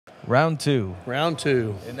Round two. Round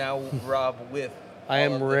two. And now Rob with I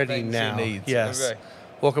am all of the ready things now. he needs. Yes. Okay.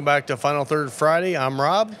 Welcome back to Final Third Friday. I'm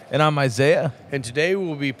Rob. And I'm Isaiah. And today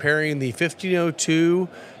we'll be pairing the 1502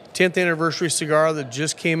 10th anniversary cigar that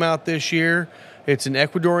just came out this year. It's an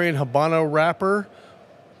Ecuadorian Habano wrapper,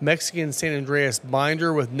 Mexican San Andreas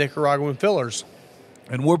binder with Nicaraguan fillers.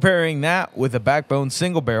 And we're pairing that with a backbone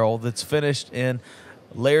single barrel that's finished in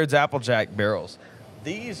Laird's Applejack barrels.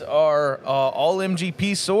 These are all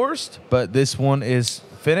MGP sourced, but this one is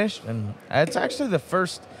finished, and it's actually the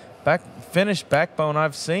first finished backbone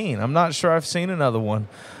I've seen. I'm not sure I've seen another one.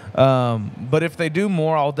 But if they do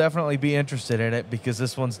more, I'll definitely be interested in it because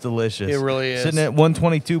this one's delicious. It really is. Sitting at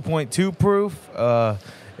 122.2 proof.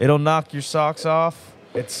 It'll knock your socks off.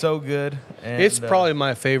 It's so good. And, it's probably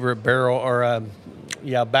my favorite barrel or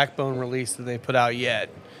backbone release that they put out yet.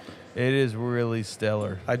 It is really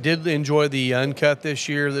stellar. I did enjoy the uncut this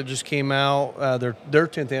year that just came out. Their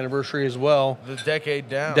 10th anniversary as well. The Decade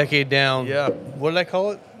Down. Decade Down. Yeah. What did I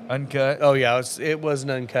call it? Uncut. Oh, yeah. It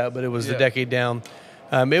wasn't uncut, but it was the Decade Down.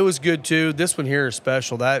 It was good, too. This one here is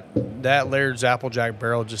special. That Laird's Applejack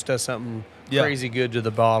barrel just does something crazy good to the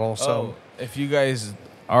bottle. So if you guys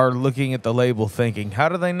are looking at the label thinking, how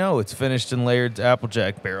do they know it's finished in Laird's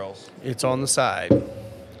Applejack barrels? It's on the side.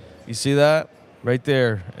 You see that? Right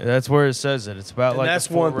there. That's where it says it. It's about and like that's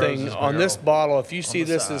the Four one thing. Roses On barrel. this bottle, if you see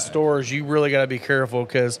this in stores, you really got to be careful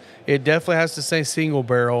because it definitely has to say single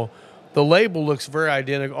barrel. The label looks very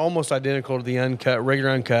identical, almost identical to the uncut, regular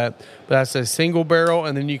uncut, but that says single barrel,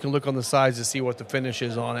 and then you can look on the sides to see what the finish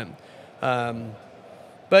is on it.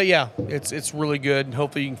 But yeah, it's really good, and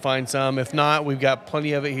hopefully you can find some. If not, we've got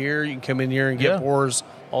plenty of it here. You can come in here and get pours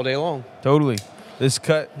all day long. Totally. This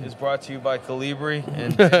cut is brought to you by Calibri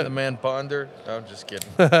and the Man Ponder. No, I'm just kidding.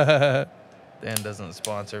 Dan doesn't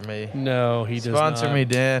sponsor me. No, he does not. Sponsor me,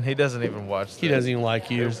 Dan. He doesn't even watch this. He doesn't even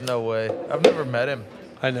like you. There's no way. I've never met him.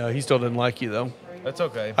 I know. He still doesn't like you, though. That's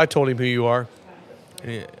okay. I told him who you are.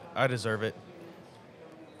 Yeah, I deserve it.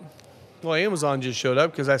 Well, Amazon just showed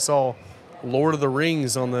up because I saw Lord of the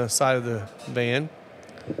Rings on the side of the van.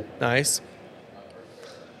 Nice.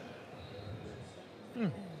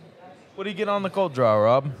 What do you get on the cold draw,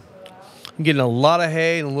 Rob? I'm getting a lot of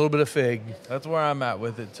hay and a little bit of fig. That's where I'm at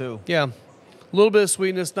with it, too. Yeah. A little bit of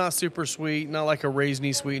sweetness, not super sweet, not like a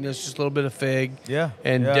raisiny sweetness, just a little bit of fig. Yeah.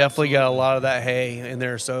 And definitely got a lot of that hay in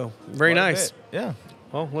there, so very nice. Yeah.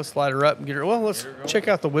 Well, let's light her up and get her. Well, let's check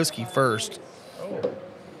out the whiskey first. Oh.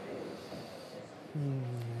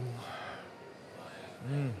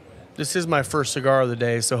 This is my first cigar of the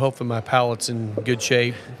day, so hopefully my palate's in good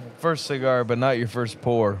shape. First cigar, but not your first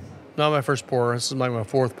pour. Not my first pour. This is like my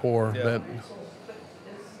fourth pour. Yeah.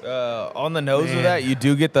 But on the nose of that, you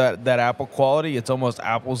do get that apple quality. It's almost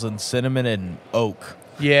apples and cinnamon and oak.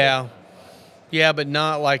 yeah, but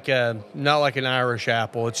not like an Irish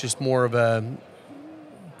apple. It's just more of a.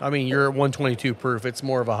 I mean, you're at 122 proof. It's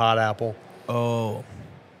more of a hot apple. Oh.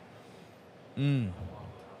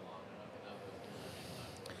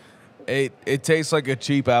 It tastes like a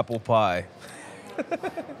cheap apple pie.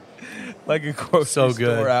 Like a grocery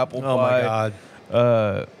store apple pie. Oh my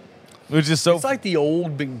God. Which is so. It's like the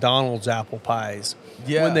old McDonald's apple pies.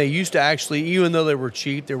 Yeah. When they used to actually, even though they were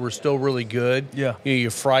cheap, they were still really good. Yeah.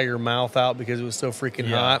 You fry your mouth out because it was so freaking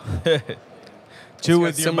hot. Chew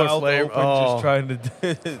with your similar mouth flavor. open, just trying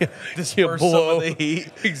to disperse some of the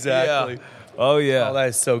heat. Exactly. Yeah. Oh, yeah. Oh, that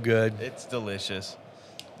is so good. It's delicious.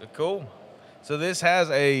 Cool. So this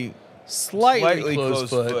has a Slightly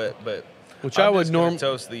closed foot. but which I'm I would just gonna normally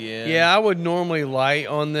toast the end. Yeah, I would normally light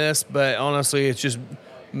on this, but honestly, it's just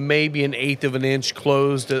maybe 1/8 of an inch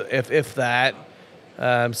closed, if that.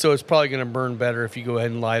 So it's probably going to burn better if you go ahead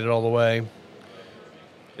and light it all the way.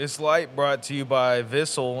 This light brought to you by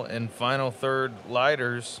Vissel and Final Third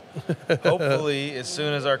lighters. Hopefully, as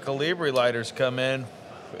soon as our Calibri lighters come in,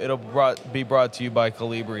 it'll be brought to you by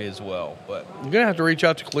Calibri as well. But You're going to have to reach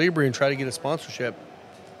out to Calibri and try to get a sponsorship.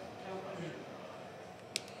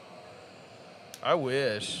 I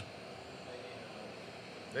wish.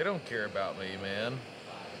 They don't care about me, man.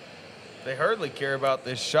 They hardly care about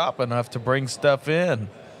this shop enough to bring stuff in.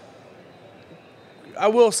 I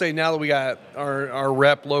will say, now that we got our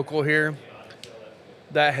rep local here,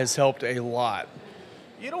 that has helped a lot.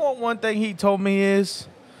 You know what one thing he told me is?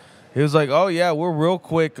 He was like, oh, yeah, we're real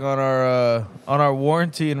quick on our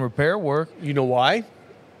warranty and repair work. You know why?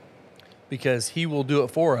 Because he will do it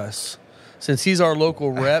for us. Since he's our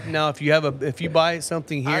local rep, now if you buy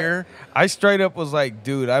something here, I straight up was like,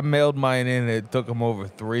 dude, I mailed mine in. And it took him over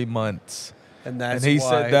 3 months. And that's he why,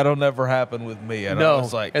 said that'll never happen with me. And I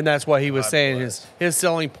was like, and that's why he was saying bless. his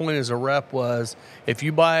selling point as a rep was, if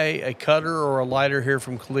you buy a cutter or a lighter here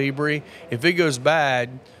from Calibri, if it goes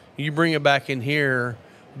bad, you bring it back in here.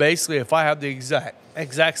 Basically, if I have the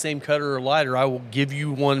exact same cutter or lighter, I will give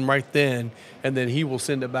you one right then, and then he will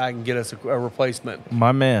send it back and get us a replacement.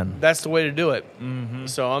 My man. That's the way to do it. Mm-hmm.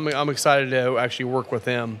 So I'm excited to actually work with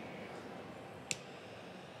him.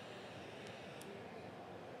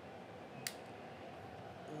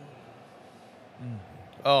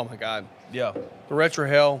 Oh my God. Yeah. The Retro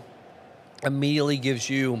Hell immediately gives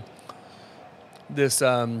you this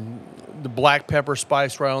the black pepper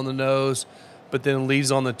spice right on the nose, but then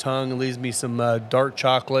leaves on the tongue and leaves me some dark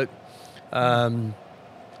chocolate. I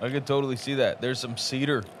could totally see that. There's some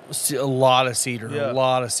cedar. A lot of cedar. Yeah. A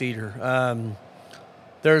lot of cedar.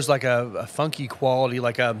 There's like a funky quality,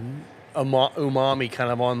 like a umami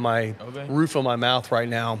kind of on my roof of my mouth right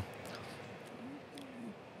now.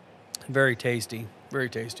 Very tasty. Very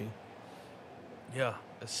tasty. Yeah,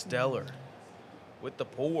 a stellar with the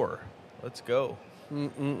pour. Let's go.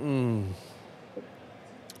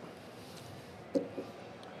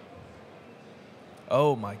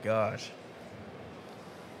 Oh my gosh.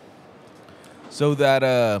 So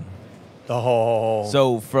that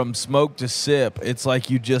so from smoke to sip, it's like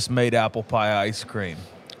you just made apple pie ice cream.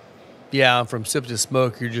 Yeah, from sip to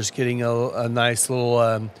smoke, you're just getting a nice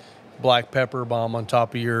little black pepper bomb on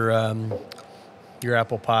top of your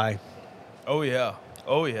apple pie. Oh yeah.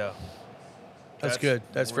 Oh yeah. That's good.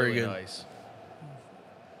 That's really very good. Nice.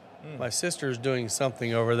 My sister's doing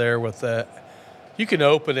something over there with that. You can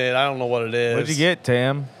open it. I don't know what it is. What'd you get,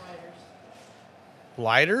 Tam?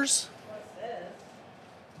 Lighters?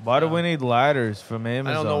 Why do we need lighters from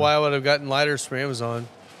Amazon? I don't know why I would have gotten lighters from Amazon.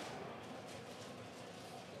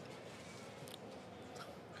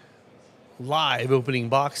 Live opening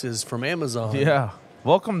boxes from Amazon. Yeah.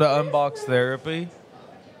 Welcome to Unbox Therapy.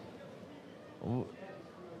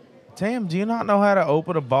 Tam, do you not know how to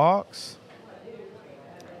open a box?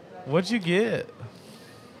 What'd you get?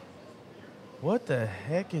 What the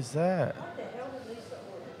heck is that?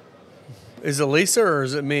 Is it Lisa or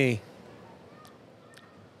is it me?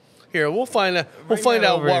 Here, we'll find out. We'll find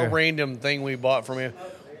out what random thing we bought from him.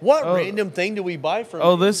 What random thing did we buy from?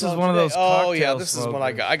 Oh, this is one of those. Oh yeah, this is what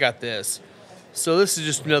I got. I got this. So this is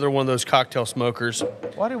just another one of those cocktail smokers.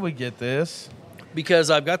 Why did we get this? Because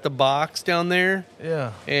I've got the box down there.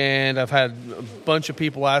 Yeah. And I've had a bunch of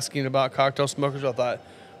people asking about cocktail smokers. I thought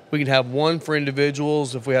we can have one for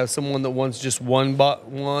individuals. If we have someone that wants just one,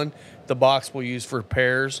 the box we'll use for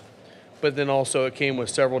pairs. But then also it came with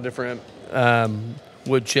several different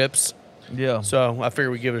wood chips. Yeah. So I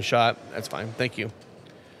figured we'd give it a shot. That's fine. Thank you.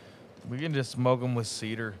 We can just smoke them with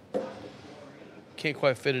cedar. Can't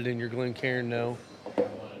quite fit it in your Glencairn, no.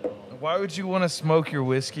 Why would you want to smoke your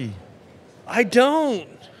whiskey? I don't.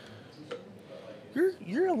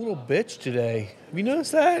 You're a little bitch today. Have you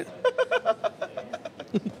noticed that?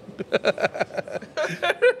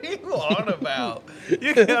 What are you on about?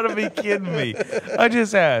 You gotta be kidding me. I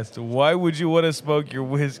just asked, why would you want to smoke your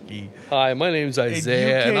whiskey? Hi, my name's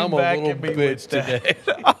Isaiah, and I'm a little bitch today.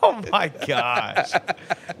 Oh my gosh!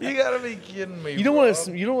 You gotta be kidding me. You don't want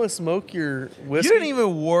to smoke your whiskey. You didn't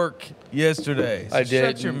even work yesterday. So I did.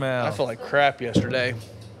 Shut your mouth. I felt like crap yesterday.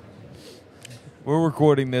 We're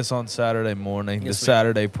recording this on Saturday morning, the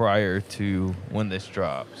Saturday prior to when this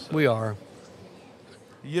drops. We are.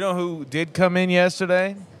 You know who did come in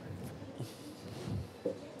yesterday?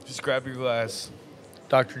 Just grab your glass.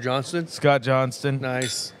 Dr. Johnston? Scott Johnston.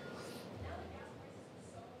 Nice.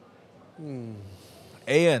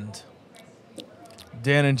 And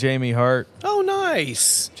Dan and Jamie Hart. Oh,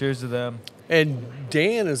 nice. Cheers to them. And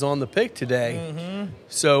Dan is on the pick today. Mm-hmm.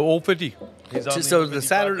 So, Old 50. He's on so the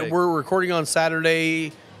Saturday, pick. We're recording on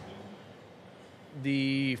Saturday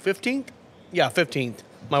the 15th? Yeah, 15th.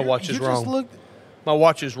 My watch is wrong. My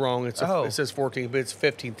watch is wrong. It says 14th, but it's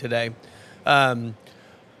 15th today.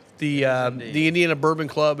 The Indiana Bourbon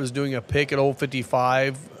Club is doing a pick at Old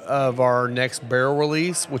 55 of our next barrel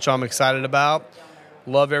release, which I'm excited about.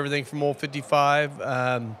 Love everything from Old 55.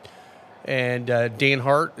 And Dan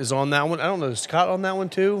Hart is on that one. I don't know, is Scott on that one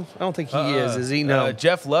too? I don't think he is. Is he? No.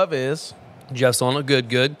 Jeff Love is. Jeff's on it.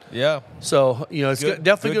 Good. Yeah. So, it's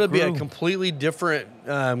definitely going to be a completely different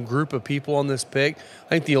group of people on this pick. I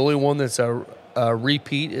think the only one that's a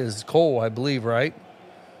repeat is Cole, I believe, right?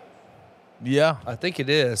 Yeah. I think it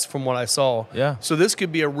is from what I saw. Yeah. So this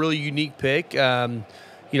could be a really unique pick.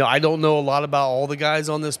 I don't know a lot about all the guys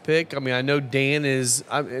on this pick. I mean, I know Dan is,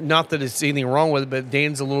 not that it's anything wrong with it, but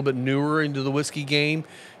Dan's a little bit newer into the whiskey game.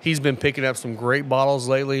 He's been picking up some great bottles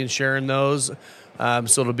lately and sharing those.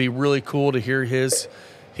 So it'll be really cool to hear his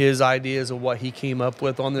ideas of what he came up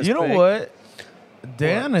with on this pick. You know what?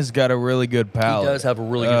 Dan has got a really good palate. He does have a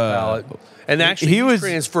really good palate. And actually, he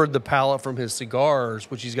transferred the palate from his cigars,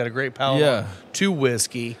 which he's got a great palate, to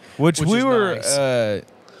whiskey. Which we were... nice.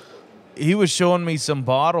 He was showing me some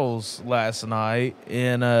bottles last night,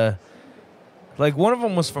 and like one of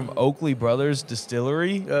them was from Oakley Brothers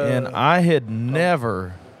Distillery, and I had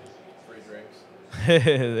never. Free drinks.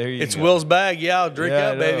 There you it's go. Will's bag, yeah. I'll drink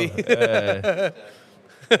up, baby.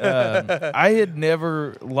 I had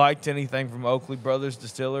never liked anything from Oakley Brothers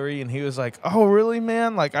Distillery, and he was like, "Oh, really,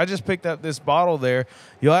 man? Like, I just picked up this bottle there.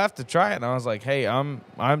 You'll have to try it." And I was like, "Hey, I'm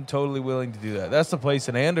totally willing to do that." That's the place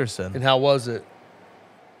in Anderson. And how was it?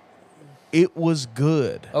 It was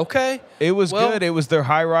good. Okay. It was good. It was their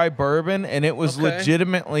high rye bourbon, and it was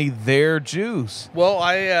legitimately their juice. Well,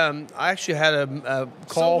 I actually had a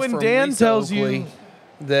call when from Dan Lisa tells Oakley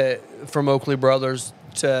from Oakley Brothers.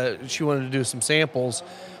 She wanted to do some samples.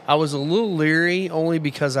 I was a little leery only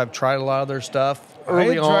because I've tried a lot of their stuff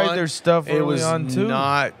early on. I tried their stuff early on, too.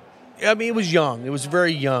 It was young. It was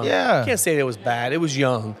very young. Yeah. I can't say it was bad. It was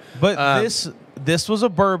young. But this was a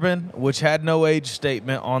bourbon which had no age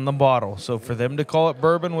statement on the bottle. So for them to call it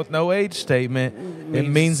bourbon with no age statement, it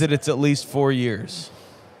means that it's at least 4 years.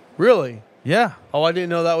 Really? Yeah. Oh, I didn't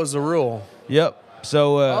know that was the rule. Yep.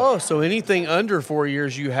 So so anything under 4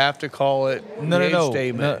 years, you have to call it age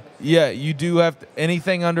statement. No. Yeah, you do have to,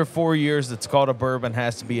 anything under 4 years that's called a bourbon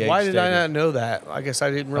has to be age Why stated. did I not know that? I guess I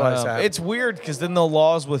didn't realize that. It's weird because then the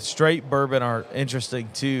laws with straight bourbon are interesting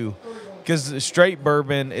too. Because straight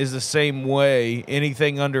bourbon is the same way.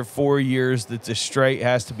 Anything under 4 years that's a straight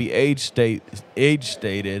has to be age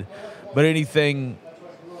stated, but anything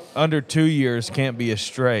under 2 years can't be a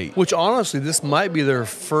straight. Which honestly, this might be their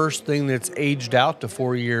first thing that's aged out to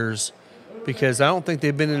 4 years, because I don't think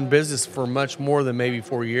they've been in business for much more than maybe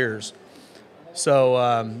 4 years.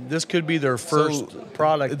 So this could be their first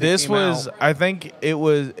product. This was, I think it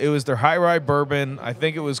was their high rye bourbon. I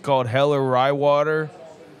think it was called Heller Rye Water.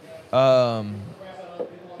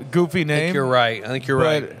 Goofy name. I think you're right. I think you're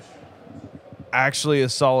right. Actually, a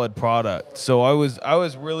solid product. So I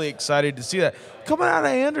was really excited to see that coming out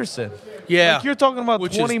of Anderson. Yeah, like you're talking about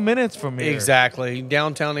 20 minutes from here. Exactly,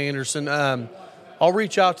 downtown Anderson. I'll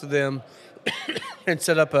reach out to them and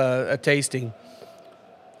set up a tasting.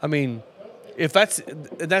 I mean, if that's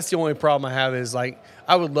the only problem I have is like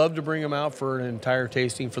I would love to bring them out for an entire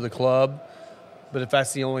tasting for the club. But if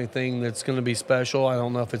that's the only thing that's going to be special, I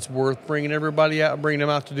don't know if it's worth bringing everybody out, bringing them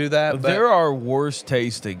out to do that. But there are worse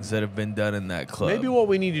tastings that have been done in that club. Maybe what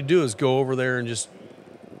we need to do is go over there and just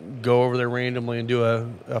go over there randomly and do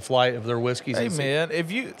a flight of their whiskeys. Hey, and man,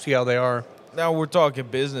 if you see how they are. Now we're talking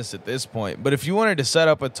business at this point, but if you wanted to set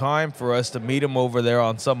up a time for us to meet them over there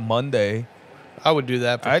on some Monday, I would do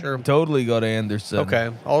that for sure. I'd totally go to Anderson.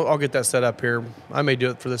 Okay, I'll get that set up here. I may do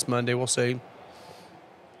it for this Monday. We'll see.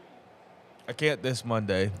 I can't this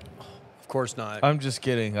Monday. Of course not. I'm just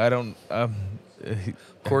kidding. I don't. Of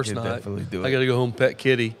course not. Definitely do it. I got to go home and pet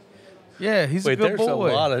Kitty. Yeah, he's a good boy.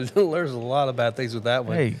 There's a lot of bad things with that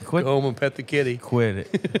one. Hey, quit. Go home and pet the kitty. Quit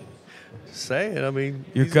it. Just saying. I mean,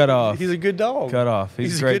 you're cut off. He's a good dog. Cut off.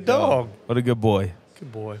 He's a good dog. What a good boy.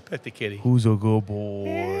 Good boy. Pet the kitty. Who's a good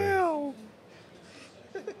boy?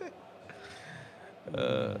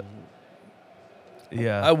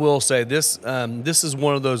 Yeah. I will say this. This is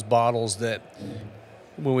one of those bottles that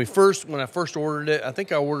when I first ordered it, I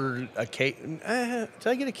think I ordered a case. Did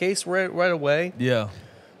I get a case right away? Yeah.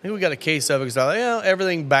 I think we got a case of it because I thought,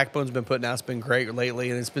 everything Backbone's been putting out has been great lately,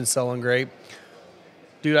 and it's been selling great.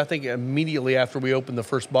 Dude, I think immediately after we opened the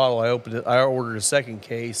first bottle, I ordered a second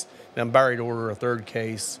case, and I'm about ready to order a third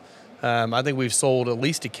case. I think we've sold at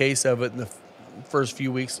least a case of it in the first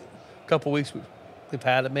couple weeks we've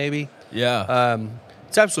had it maybe. Yeah.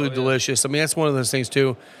 It's absolutely delicious. I mean, that's one of those things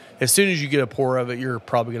too. As soon as you get a pour of it, you're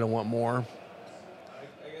probably going to want more. I got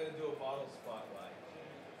to do a bottle spotlight.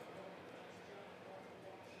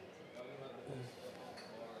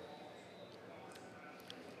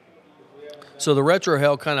 So the Retro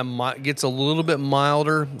Hell kind of gets a little bit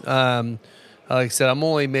milder. Like I said, I'm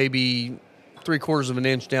only maybe 3/4 of an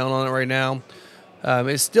inch down on it right now.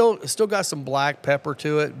 It's still got some black pepper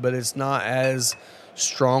to it, but it's not as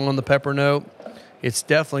strong on the pepper note. It's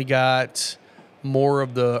definitely got more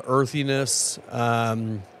of the earthiness,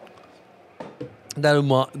 that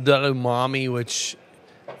umami, which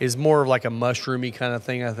is more of like a mushroomy kind of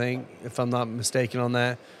thing, I think, if I'm not mistaken on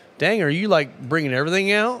that. Dang, are you like bringing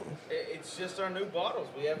everything out? It's just our new bottles.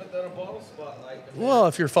 We haven't done a bottle spotlight. Well,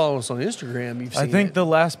 if you're following us on Instagram, you've seen I think it. the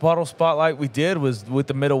last bottle spotlight we did was with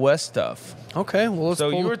the Middle West stuff. Okay, well, let's So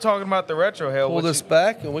you were talking about the retro hail. pull this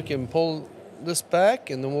back, and we can pull this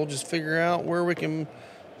back, and then we'll just figure out where we can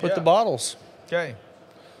put the bottles. Okay.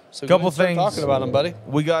 So Couple go ahead and start things. talking about them, buddy.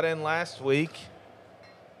 We got in last week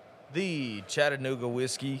the Chattanooga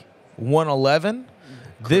Whiskey 111.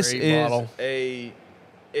 This Great is bottle.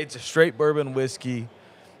 it's a straight bourbon whiskey.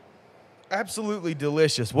 Absolutely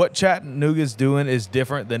delicious. What Chattanooga's doing is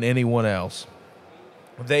different than anyone else.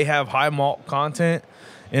 They have high malt content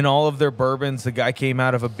in all of their bourbons. The guy came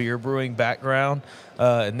out of a beer brewing background,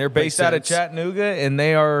 and they're based out of Chattanooga, and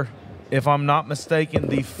they are, if I'm not mistaken,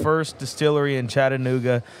 the first distillery in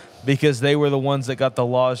Chattanooga because they were the ones that got the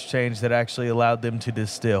laws changed that actually allowed them to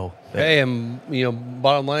distill. Hey, and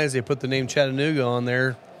bottom line is they put the name Chattanooga on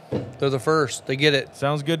there. They're the first. They get it.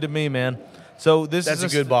 Sounds good to me, man. So that's a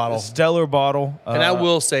good bottle. A stellar bottle. And I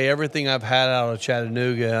will say, everything I've had out of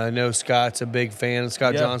Chattanooga, I know Scott's a big fan.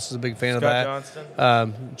 Scott Johnston's a big fan of that.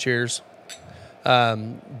 Johnston. Cheers.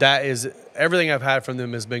 That is, everything I've had from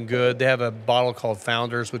them has been good. They have a bottle called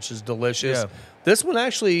Founders, which is delicious. Yeah. This one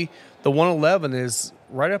actually, the 111 is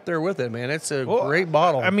right up there with it, man. It's a great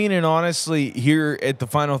bottle. I mean, and honestly, here at the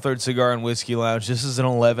Final Third Cigar and Whiskey Lounge, this is an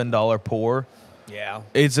 $11 pour. Yeah.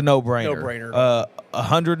 It's a no-brainer. No-brainer.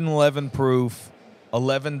 111 proof,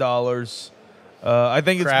 $11. I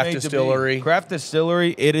think it's Craft made Distillery. to be Craft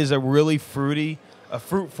Distillery. It is a really fruity, a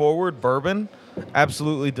fruit-forward bourbon.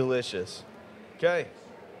 Absolutely delicious. Okay.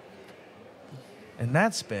 And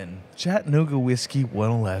that's been Chattanooga Whiskey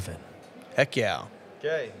 111. Heck yeah.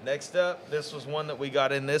 Okay, next up, this was one that we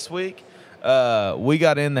got in this week. We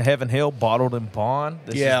got in the Heaven Hill Bottled in Bond.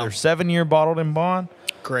 This is their 7-year Bottled in Bond.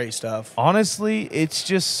 Great stuff. Honestly, it's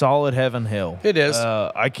just solid Heaven Hill. It is.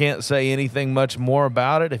 I can't say anything much more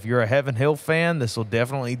about it. If you're a Heaven Hill fan, this will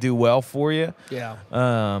definitely do well for you. Yeah.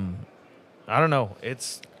 I don't know.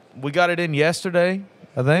 We got it in yesterday,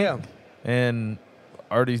 I think. Yeah. And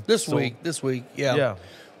already This sold, week. Yeah. Yeah.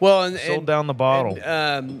 Well, and sold down the bottle.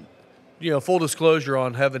 And, full disclosure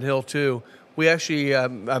on Heaven Hill too. We actually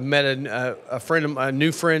I've met a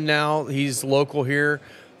new friend now. He's local here.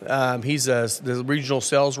 He's the regional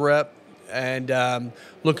sales rep, and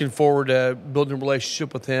looking forward to building a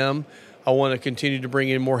relationship with him. I want to continue to bring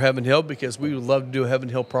in more Heaven Hill because we would love to do a Heaven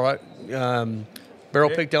Hill product barrel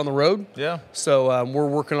pick down the road. Yeah. So we're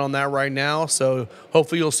working on that right now. So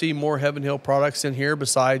hopefully you'll see more Heaven Hill products in here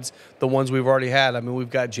besides the ones we've already had. I mean, we've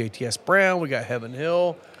got JTS Brown, we got Heaven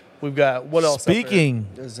Hill, we've got what else? Speaking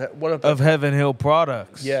of Heaven Hill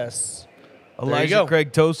products, yes, Elijah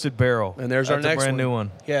Craig Toasted Barrel, and there's our next brand new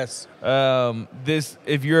one. Yes.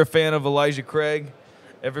 If you're a fan of Elijah Craig,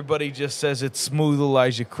 everybody just says it's smooth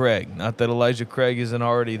Elijah Craig. Not that Elijah Craig isn't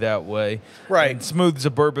already that way. Right. And smooth is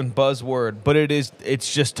a bourbon buzzword, but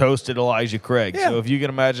it's just toasted Elijah Craig. Yeah. So if you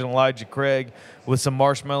can imagine Elijah Craig with some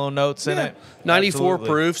marshmallow notes in it. 94 absolutely.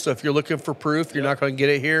 proof, so if you're looking for proof, you're not going to get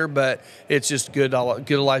it here, but it's just good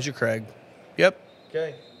Elijah Craig. Yep.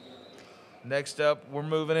 Okay. Next up, we're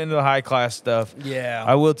moving into the high-class stuff. Yeah.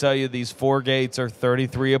 I will tell you, these 4 gates are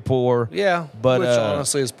 $33 a pour. Yeah, but which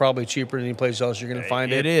honestly is probably cheaper than any place else you're going to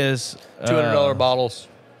find it. It is. $200 bottles.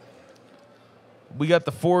 We got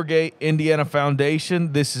the 4-gate Indiana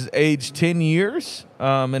Foundation. This is aged 10 years,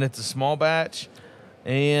 and it's a small batch.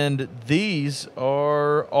 And these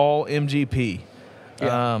are all MGP.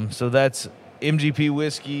 Yeah. So that's MGP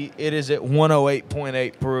whiskey. It is at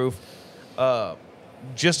 108.8 proof.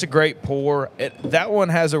 Just a great pour. That one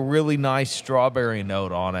has a really nice strawberry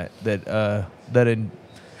note on it.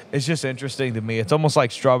 It's just interesting to me. It's almost like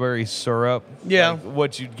strawberry syrup. Yeah, like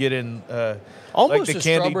what you'd get in almost like the a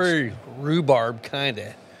candy strawberry rhubarb kind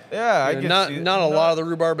of. Yeah, I guess not a lot of the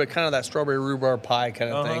rhubarb, but kind of that strawberry rhubarb pie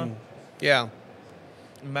kind of thing. Yeah,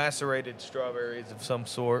 macerated strawberries of some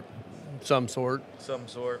sort. Some sort.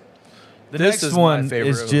 The This next is one my favorite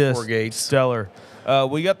is of the just 4 gates. stellar.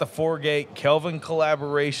 We got the 4-gate Kelvin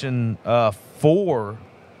Collaboration 4,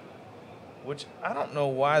 which I don't know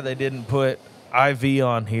why they didn't put IV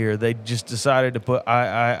on here. They just decided to put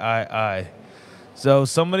I. So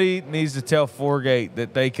somebody needs to tell 4-gate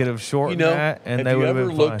that they could have shortened that, and they would have been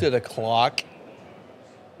fine. Have you ever looked at a clock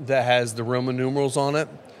that has the Roman numerals on it?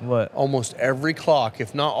 What? Almost every clock,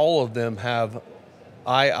 if not all of them, have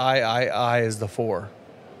I as the 4.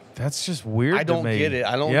 That's just weird. I don't to me. get it.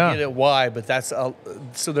 I don't get it why, but that's so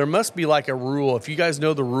there must be like a rule. If you guys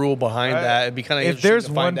know the rule behind that, it'd be kind of if there's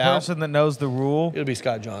one person that knows the rule, it'll be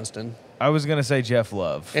Scott Johnston. I was gonna say Jeff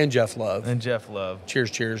Love and Jeff Love.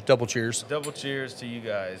 Cheers, double cheers. Double cheers to you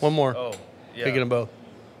guys. One more. Oh, yeah. Taking them both.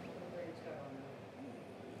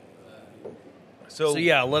 So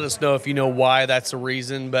yeah, let us know if you know why that's the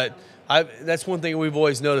reason. But that's one thing we've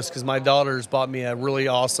always noticed because my daughter's bought me a really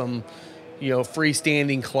awesome,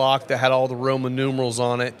 freestanding clock that had all the Roman numerals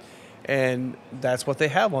on it, and that's what they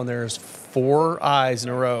have on there is 4 eyes in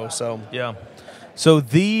a row. So yeah. So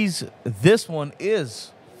this one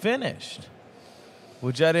is finished,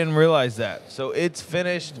 which I didn't realize that. So it's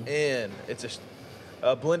finished it's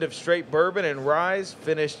a blend of straight bourbon and rye,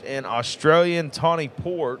 finished in Australian tawny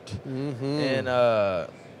port and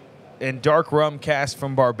dark rum cast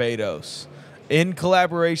from Barbados in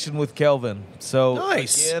collaboration with Kelvin. So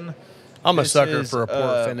nice. Again, I'm a sucker for a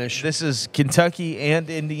port finish. This is Kentucky and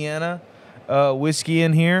Indiana whiskey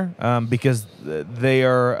in here because they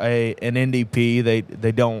are an NDP.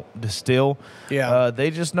 They don't distill. Yeah. They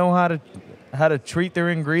just know how to treat their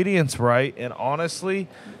ingredients right. And honestly,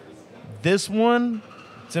 this one,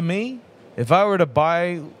 to me, if I were to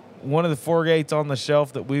buy one of the 4 gates on the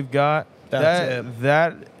shelf that we've got,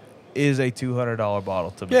 that is a $200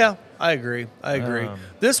 bottle to me. Yeah, I agree.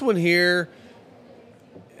 This one here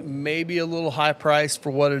may be a little high priced for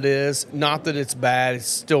what it is. Not that it's bad. It's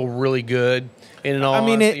still really good. And in all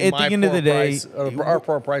honesty, at the end of the day, our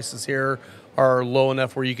pour prices here are low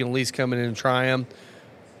enough where you can at least come in and try them.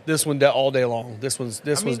 This one all day long. This one's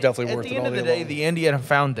definitely worth it all day long. At the end of the day, the Indiana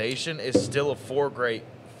Foundation is still a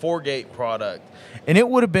 4-gate product. And it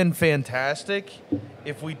would have been fantastic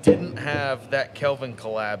if we didn't have that Kelvin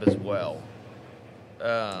collab as well.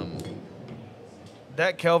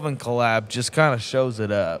 That Kelvin collab just kind of shows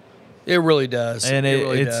it up. It really does. And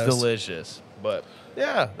it's delicious. But,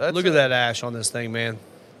 yeah. Look at that ash on this thing, man.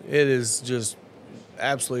 It is just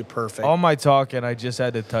absolutely perfect. All my talking, I just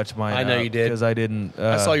had to touch mine. I know you did. Because I didn't.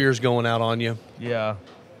 I saw yours going out on you. Yeah.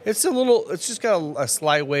 It's just got a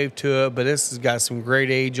slight wave to it, but this has got some great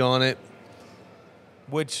age on it.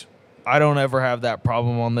 Which I don't ever have that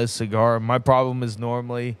problem on this cigar. My problem is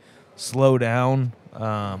normally slow down.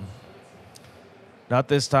 Not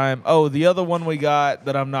this time. Oh, the other one we got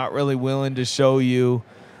that I'm not really willing to show you,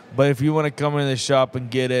 but if you want to come in the shop and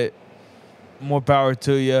get it, more power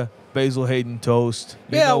to you. Basil Hayden toast.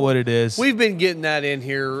 You know what it is. We've been getting that in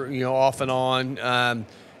here, off and on.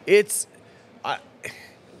 It's an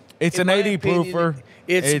 80 proofer.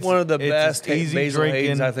 It's one of the best easy Basil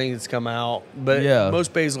drinking. Haydens I think it's come out. But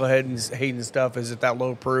most Basil Hayden stuff is at that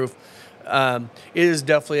low proof. It is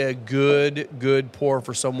definitely a good pour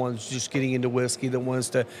for someone who's just getting into whiskey that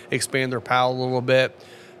wants to expand their palate a little bit.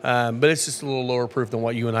 But it's just a little lower proof than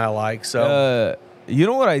what you and I like. So, you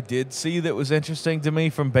know what I did see that was interesting to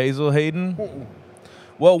me from Basil Hayden?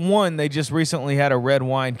 Well, one, they just recently had a red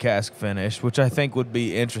wine cask finish, which I think would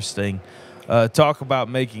be interesting. Talk about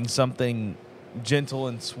making something gentle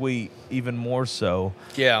and sweet, even more so.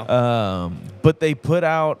 Yeah. But they put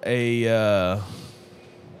out a,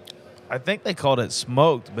 I think they called it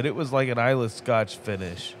smoked, but it was like an Islay Scotch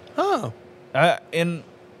finish. Oh. And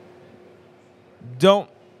don't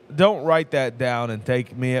write that down and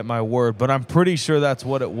take me at my word, but I'm pretty sure that's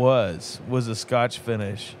what it was a Scotch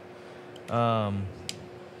finish. Oh,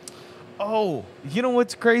 you know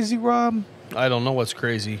what's crazy, Rob? I don't know what's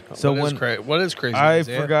crazy. So what is crazy? I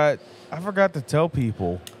forgot to tell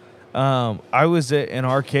people. I was at an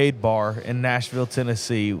arcade bar in Nashville,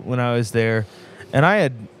 Tennessee when I was there, and I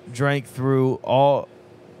had drank through all.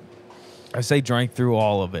 I say drank through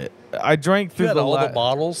all of it. I drank through all the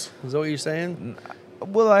bottles. Is that what you're saying?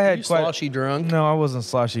 Well, I had sloshy drunk. No, I wasn't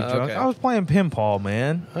sloshy drunk. Okay. I was playing pinball,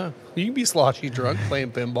 man. Huh. You can be sloshy drunk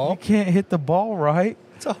playing pinball. You can't hit the ball right.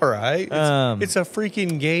 It's all right. It's a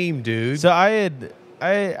freaking game, dude. So I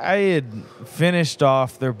had finished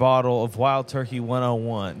off their bottle of Wild Turkey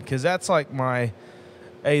 101 because that's like my.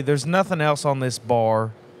 Hey, there's nothing else on this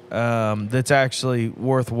bar that's actually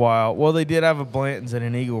worthwhile. Well, they did have a Blanton's and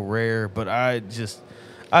an Eagle Rare, but I'd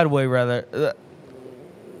way rather.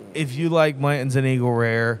 If you like Blanton's and Eagle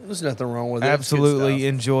Rare, there's nothing wrong with it. Absolutely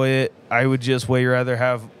enjoy it. I would just way rather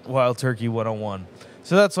have Wild Turkey 101.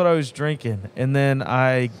 So that's what I was drinking. And then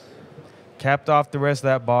I capped off the rest of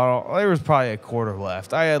that bottle. There was probably a quarter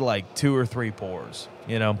left. I had like 2 or 3 pours,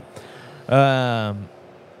 You know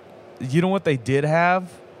what they did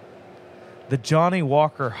have? The Johnny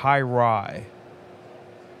Walker High Rye.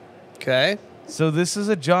 Okay. So this is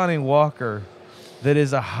a Johnny Walker that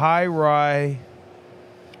is a high rye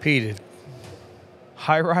peated.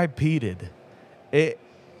 High rye peated. Did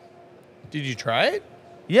you try it?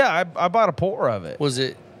 Yeah, I bought a pour of it. Was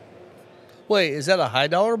it? Wait, is that a high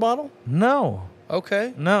dollar bottle? No.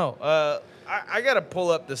 Okay. No. I got to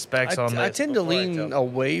pull up the specs on this. I tend to lean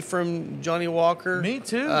away from Johnny Walker. Me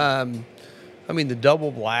too. I mean, the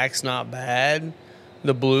double black's not bad.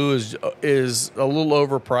 The blue is a little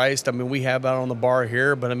overpriced. I mean, we have that on the bar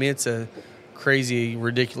here, but I mean, it's a crazy,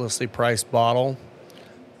 ridiculously priced bottle.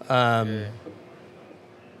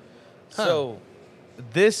 So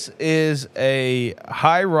this is a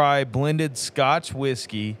high rye blended Scotch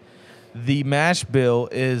whiskey. The mash bill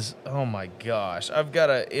is, oh my gosh, I've got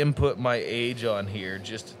to input my age on here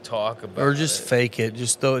just to talk about it. Or just fake it.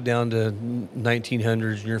 Just throw it down to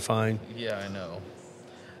 1900s and you're fine. Yeah, I know.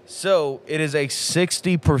 So it is a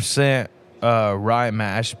 60% rye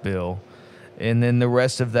mash bill, and then the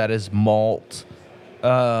rest of that is malt.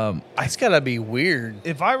 It's got to be weird.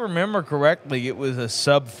 If I remember correctly, it was a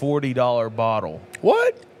sub $40 bottle.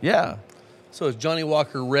 What? Yeah. So it's Johnny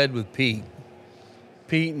Walker Red with peat.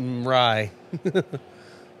 Peat and rye.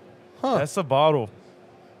 That's the bottle.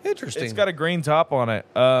 Interesting. It's got a green top on it.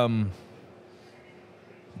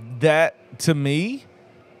 That, to me...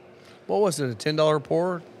 What was it, a $10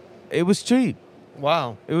 pour? It was cheap.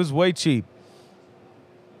 Wow. It was way cheap.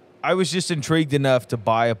 I was just intrigued enough to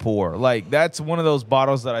buy a pour. Like, that's one of those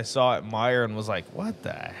bottles that I saw at Meijer and was like, what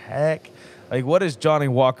the heck? Like, what is Johnny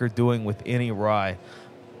Walker doing with any rye?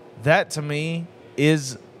 That, to me,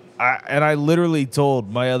 is... and I literally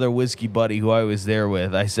told my other whiskey buddy who I was there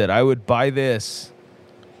with, I said, I would buy this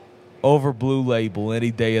over Blue Label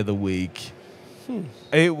any day of the week.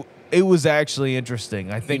 It was actually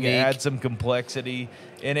interesting. I think It had some complexity,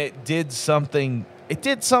 and it did something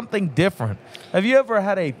different. Have you ever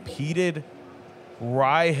had a peated,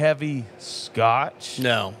 rye-heavy Scotch?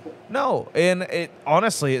 No. No, and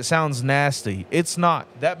honestly, it sounds nasty. It's not.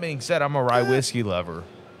 That being said, I'm a rye whiskey lover.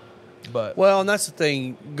 But well, and that's the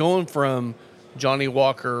thing. Going from Johnny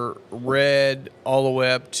Walker Red all the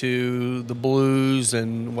way up to the blues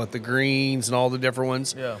and the greens and all the different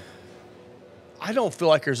ones. Yeah. I don't feel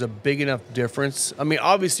like there's a big enough difference. I mean,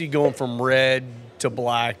 obviously going from red to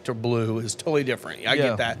black to blue is totally different. I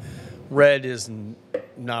get that. Red is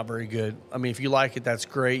not very good. I mean, if you like it, that's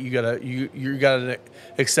great. You got an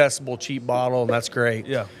accessible, cheap bottle, and that's great.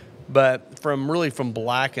 Yeah. But from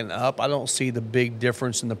black and up, I don't see the big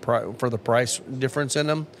difference in the price difference in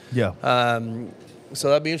them. Yeah. So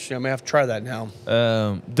that'd be interesting. I may have to try that now.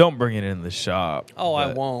 Don't bring it in the shop. Oh,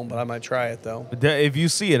 I won't, but I might try it though. If you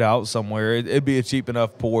see it out somewhere, it'd be a cheap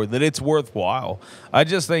enough pour that it's worthwhile. I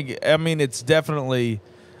just think, I mean, it's definitely,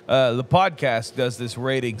 the podcast does this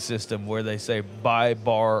rating system where they say buy,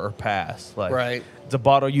 bar, or pass. Like, right. It's a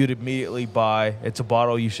bottle you'd immediately buy. It's a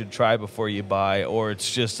bottle you should try before you buy, or it's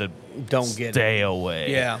just a stay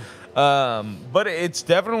away. Yeah. But it's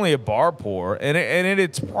definitely a bar pour, and at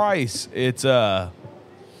its price, it's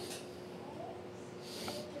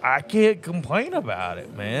I can't complain about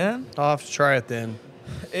it, man. I'll have to try it then.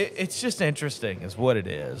 It's just interesting, is what it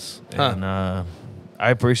is, and I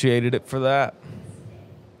appreciated it for that.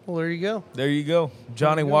 Well, there you go. There you go,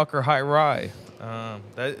 Johnny Walker High Rye.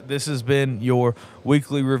 This has been your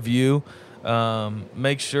weekly review.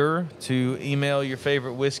 Make sure to email your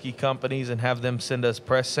favorite whiskey companies and have them send us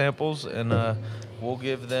press samples, and we'll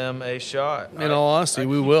give them a shot. In all honesty,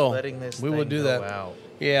 we will. We will do that. Out.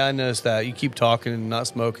 Yeah, I noticed that. You keep talking and not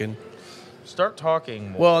smoking. Start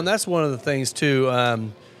talking more. Well, and that's one of the things, too.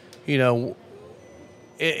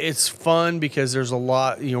 It's fun because there's a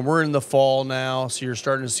lot, we're in the fall now, so you're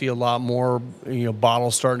starting to see a lot more,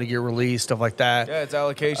 bottles starting to get released, stuff like that. Yeah, it's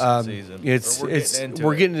allocation season.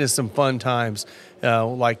 We're getting into some fun times.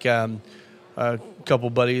 A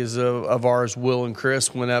couple buddies of ours, Will and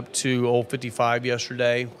Chris, went up to Old 55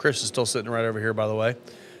 yesterday. Chris is still sitting right over here, by the way.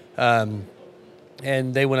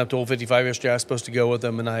 And they went up to Old 55 yesterday. I was supposed to go with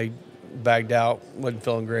them, and I bagged out. Wasn't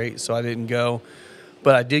feeling great, so I didn't go.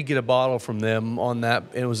 But I did get a bottle from them on that.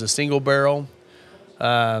 It was a single barrel,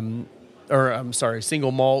 single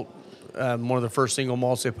malt, one of the first single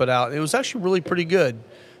malts they put out. It was actually really pretty good.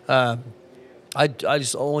 I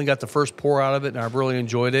just only got the first pour out of it, and I really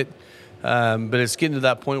enjoyed it. But it's getting to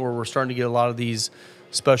that point where we're starting to get a lot of these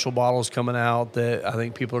special bottles coming out that I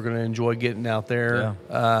think people are going to enjoy getting out there.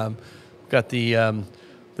 Yeah. Got the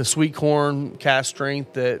sweet corn cast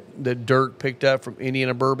strength that Dirk picked up from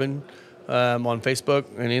Indiana Bourbon on Facebook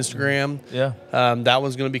and Instagram. Yeah. That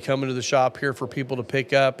one's going to be coming to the shop here for people to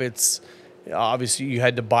pick up. It's obviously you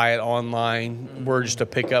had to buy it online. We're just a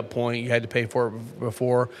pickup point. You had to pay for it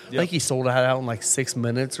before. Yep. I think he sold it out in like 6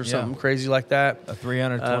 minutes or something crazy like that. A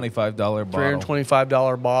 $325 bottle.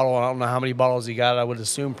 $325 bottle. I don't know how many bottles he got. I would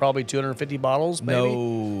assume probably 250 bottles, maybe.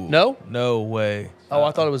 No? No way. Oh,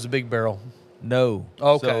 I thought it was a big barrel. No.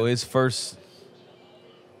 Okay. So his first...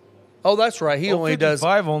 Oh, that's right. They only do the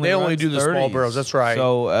small barrels. That's right.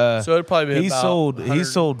 So it'd probably be he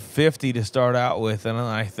sold 50 to start out with, and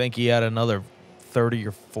I think he had another 30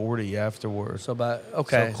 or 40 afterwards. So about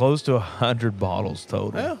okay, So close to 100 bottles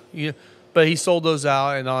total. well, yeah. But he sold those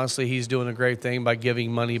out, and honestly, he's doing a great thing by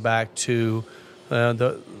giving money back to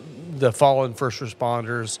the fallen first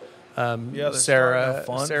responders. they're starting a Sarah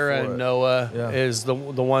fund for and it. Noah Yeah. is the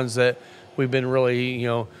ones that we've been really,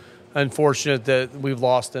 unfortunate that we've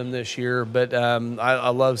lost them this year. But I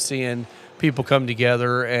love seeing people come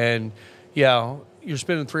together, and yeah, you're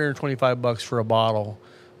spending $325 for a bottle,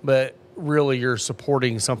 but really you're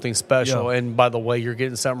supporting something special. Yeah. And by the way, you're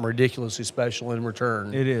getting something ridiculously special in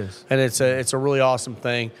return. It is. And it's a really awesome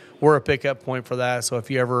thing. We're a pickup point for that. So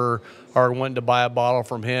if you ever are wanting to buy a bottle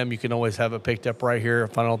from him, you can always have it picked up right here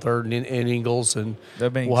at Final Third in Ingles, and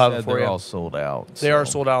That being we'll have it said, for they're you. all sold out. They are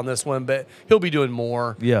sold out on this one, but he'll be doing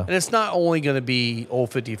more. Yeah. And it's not only going to be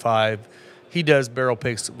Old 55. He does barrel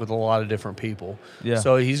picks with a lot of different people. Yeah.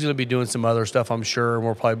 So he's going to be doing some other stuff, I'm sure, and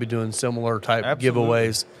we'll probably be doing similar type Absolutely.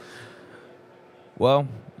 giveaways. Well,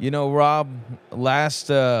 Rob, last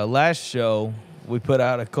show we put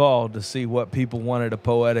out a call to see what people wanted a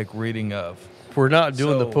poetic reading of. We're not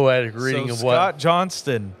doing the So- poetic reading so of what.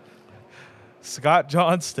 Scott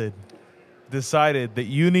Johnston decided that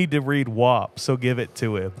you need to read WAP, so give it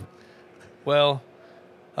to him. Well,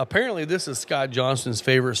 apparently this is Scott Johnston's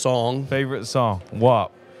favorite song. Favorite song,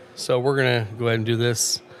 WAP. So we're going to go ahead and do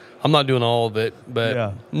this. I'm not doing all of it, but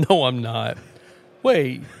Yeah. no, I'm not.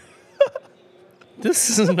 Wait.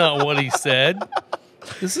 This is not what he said.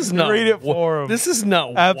 This is not. Read it for him. This is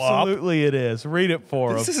not WAP. Absolutely it is. Read it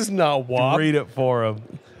for him. This is not WAP. Read it for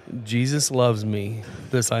him. Jesus loves me.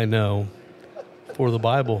 This I know. For the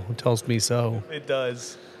Bible tells me so. It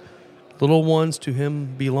does. Little ones to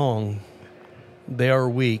him belong. They are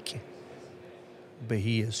weak, but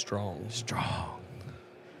he is strong. Strong.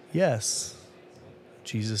 Yes.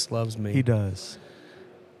 Jesus loves me. He does.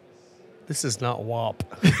 This is not WAP.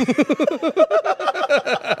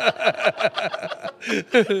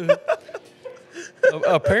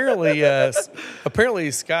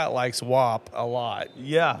 Apparently Scott likes WAP a lot.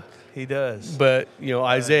 Yeah, he does. But,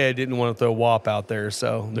 Isaiah didn't want to throw WAP out there,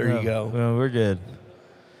 so there you go. Well, we're good.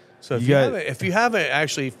 So if you haven't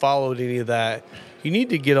actually followed any of that, you need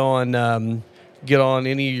to get on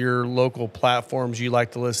any of your local platforms you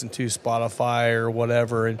like to listen to, Spotify or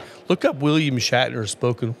whatever, and look up William Shatner's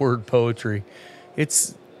spoken word poetry.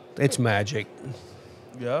 It's magic.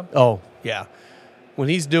 Yeah. Oh yeah, when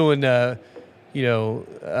he's doing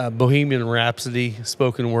Bohemian Rhapsody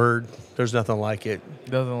spoken word, there's nothing like it.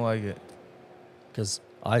 Doesn't like it. Because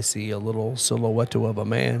I see a little silhouette of a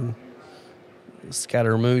man.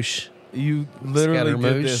 Scaramouche. You literally did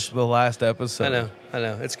Scaramouche. this the last episode. I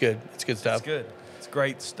know. It's good. It's good stuff. It's good. It's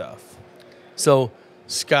great stuff. So,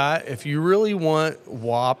 Scott, if you really want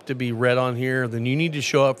WAP to be read on here, then you need to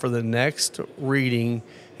show up for the next reading,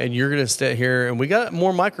 and you're going to sit here. And we got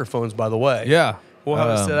more microphones, by the way. Yeah. We'll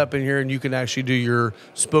have it set up in here, and you can actually do your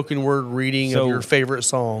spoken word reading of your favorite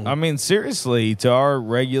song. I mean, seriously, to our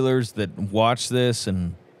regulars that watch this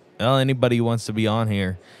and anybody who wants to be on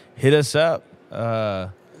here, hit us up.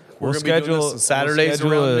 We'll gonna be doing this on Saturdays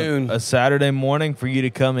around noon. A Saturday morning for you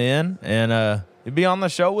to come in and be on the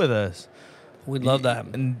show with us. We'd love that.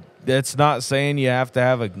 And that's not saying you have to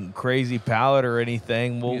have a crazy palate or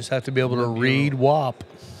anything. You just have to be able to read WAP.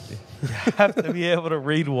 You have to be able to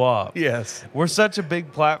read WAP. Yes. We're such a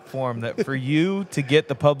big platform that for you to get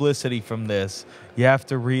the publicity from this, you have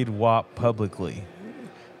to read WAP publicly.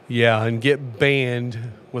 Yeah, and get banned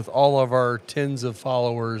with all of our tens of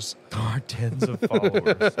followers. Our tens of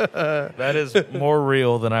followers. That is more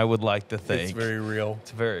real than I would like to think. It's very real.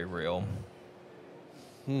 It's very real.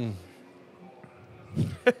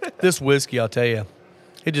 This whiskey, I'll tell you,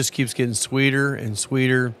 it just keeps getting sweeter and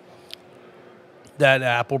sweeter. That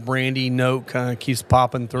apple brandy note kind of keeps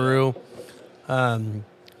popping through.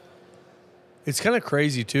 It's kind of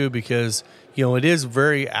crazy, too, because, it is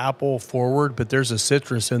very apple forward, but there's a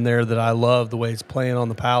citrus in there that I love the way it's playing on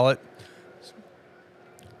the palate.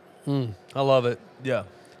 I love it. Yeah.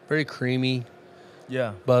 Very creamy,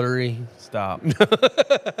 Yeah. buttery. Stop.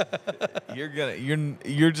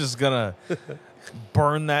 You're just gonna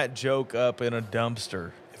burn that joke up in a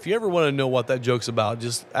dumpster. If you ever want to know what that joke's about,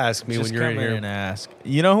 just ask me Just when you're come in here. and ask.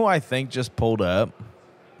 You know who I think just pulled up?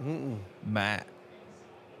 Matt.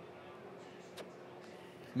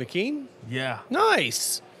 McKean? Yeah.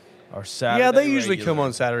 Nice. Our Saturday. Yeah, they usually regular. come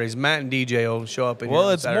on Saturdays. Matt and DJ will show up in here. Well,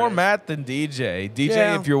 on it's more Saturdays. Matt than DJ. DJ,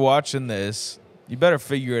 Yeah. if you're watching this, you better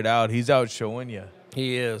figure it out. He's out showing you.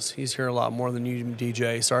 He is. He's here a lot more than you,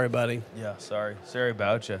 DJ. Sorry, buddy. Yeah, sorry. Sorry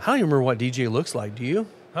about you. I don't even remember what DJ looks like. Do you?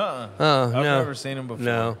 I've never seen him before.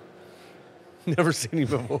 No. Never seen him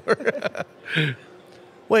before.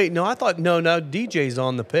 Wait, no, I thought no. DJ's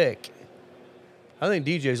on the pick. I think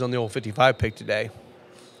DJ's on the old 55 pick today,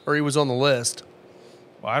 or he was on the list.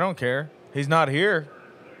 Well, I don't care. He's not here.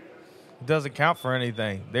 It doesn't count for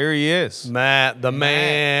anything. There he is. Matt, the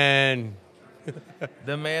man.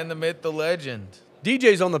 The man, the myth, the legend.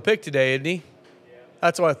 DJ's on the pick today, isn't he?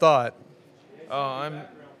 That's what I thought. Oh, I'm...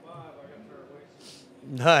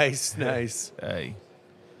 Nice. Hey.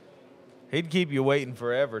 He'd keep you waiting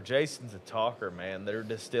forever. Jason's a talker, man. Their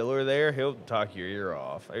distiller there, he'll talk your ear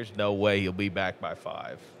off. There's no way he'll be back by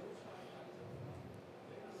 5.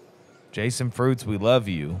 Jason Fruits, we love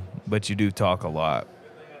you, but you do talk a lot.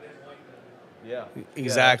 Yeah.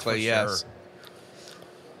 Exactly, yeah, yes.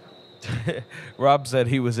 Sure. Rob said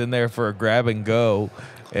he was in there for a grab and go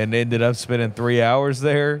and ended up spending 3 hours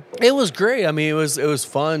there. It was great. I mean, it was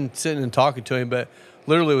fun sitting and talking to him, but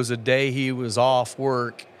literally it was a day he was off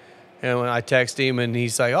work. And when I texted him, and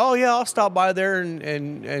he's like, "Oh yeah, I'll stop by there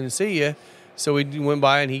and see you." So we went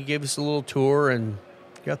by, and he gave us a little tour, and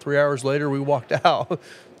 3 hours later we walked out.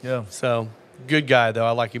 Yeah. So good guy though. I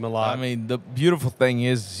like him a lot. I mean, the beautiful thing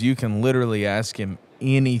is you can literally ask him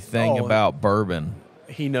anything about bourbon.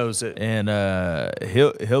 He knows it, and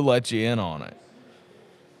he'll let you in on it.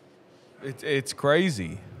 It's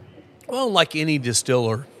crazy. Well, like any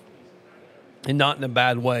distiller, and not in a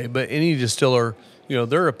bad way, but any distiller,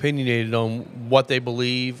 they're opinionated on what they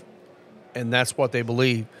believe, and that's what they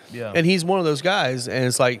believe. Yeah. And he's one of those guys, and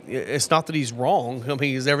it's like, it's not that he's wrong. I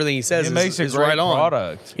mean, everything he says is right on.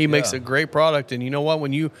 Product. He makes a great product, and you know what?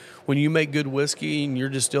 When you make good whiskey and you're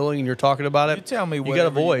distilling and you're talking about it, you tell me you got a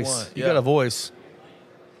voice. You want. You got a voice.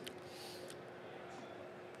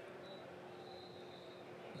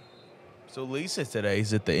 So Lisa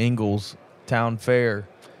today's at the Ingalls Town Fair.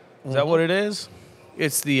 Is that what it is?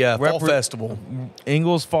 It's the Fall Festival.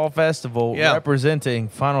 Ingalls Fall Festival representing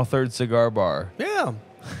Final Third Cigar Bar. Yeah.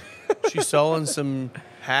 She's selling some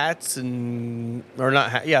hats some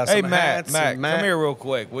hey, hats. Matt, come here real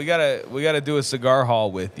quick. We gotta do a cigar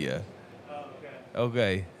haul with you.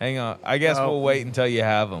 Okay, hang on. I guess we'll wait until you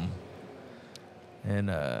have them. And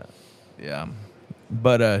yeah,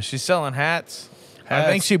 but she's selling hats. I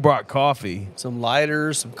think she brought coffee. Some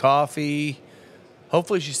lighters, some coffee.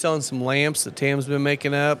 Hopefully she's selling some lamps that Tam's been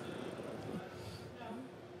making up.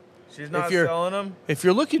 She's not selling them? If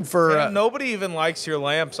you're looking for... Tam, nobody even likes your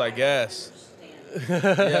lamps, I guess.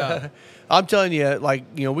 Yeah. I'm telling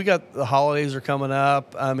you, we got the holidays are coming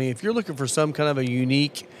up. I mean, if you're looking for some kind of a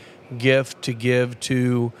unique gift to give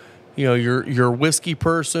to, your whiskey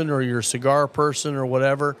person or your cigar person or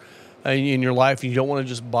whatever in your life, and you don't want to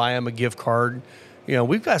just buy them a gift card,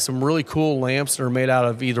 we've got some really cool lamps that are made out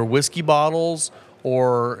of either whiskey bottles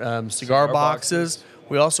or cigar boxes.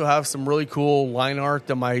 We also have some really cool line art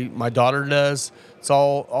that my daughter does. It's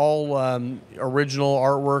all original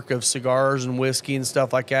artwork of cigars and whiskey and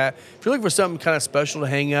stuff like that. If you're looking for something kind of special to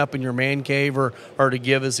hang up in your man cave or to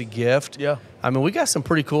give as a gift, I mean, we got some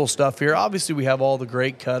pretty cool stuff here. Obviously, we have all the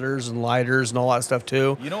great cutters and lighters and all that stuff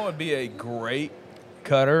too. You know what would be a great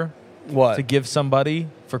cutter? What? To give somebody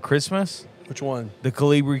for Christmas? Which one? The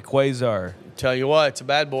Colibri Quasar. Tell you what, it's a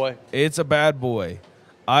bad boy. It's a bad boy.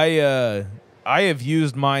 I have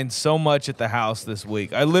used mine so much at the house this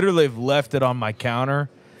week. I literally have left it on my counter.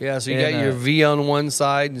 Yeah, so you got your V on one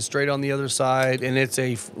side and straight on the other side, and it's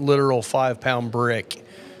a literal 5-pound brick.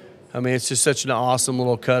 I mean, it's just such an awesome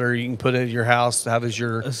little cutter you can put in your house to have as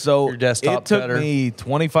your desktop cutter. It took me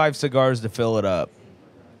 25 cigars to fill it up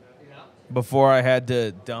before I had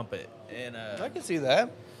to dump it. And I can see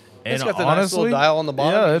that. And it's got the honestly, nice little dial on the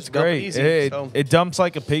bottom. Yeah, that's great. It dumps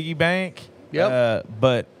like a piggy bank. Yep.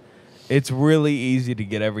 But it's really easy to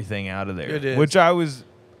get everything out of there. It is. Which I was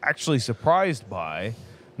actually surprised by.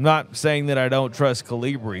 I'm not saying that I don't trust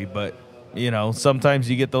Colibri, but, sometimes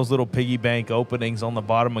you get those little piggy bank openings on the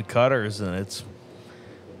bottom of cutters, and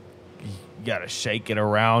you got to shake it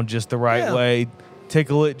around just the right way,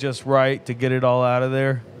 tickle it just right to get it all out of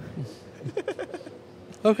there.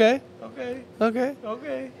 Okay.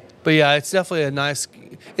 But yeah, it's definitely a nice.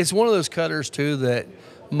 It's one of those cutters too that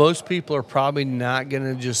most people are probably not going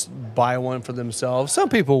to just buy one for themselves. Some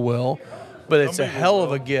people will, but it's a hell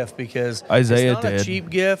of a gift because Isaiah it's not a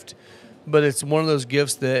cheap gift, but it's one of those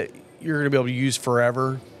gifts that you're going to be able to use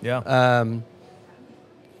forever. Yeah.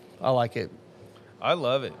 I like it. I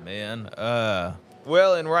love it, man.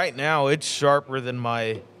 Well, and right now it's sharper and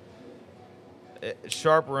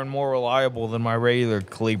more reliable than my regular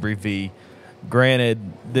Colibri V. Granted,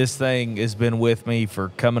 this thing has been with me for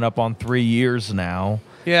coming up on 3 years now.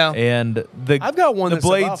 Yeah, and I've got one. The that's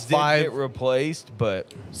blades about did 5. get replaced,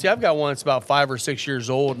 but see, I've got one that's about 5 or 6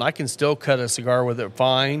 years old, and I can still cut a cigar with it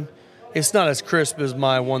fine. It's not as crisp as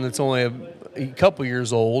my one that's only a couple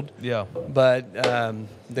years old. Yeah. But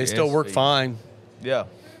they still work fine. Yeah.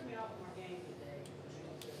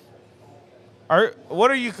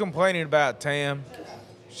 What are you complaining about, Tam?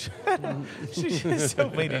 Shut up. She just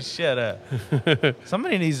told me to shut up.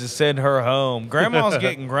 Somebody needs to send her home. Grandma's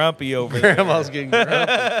getting grumpy over there. Grandma's getting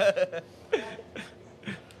grumpy.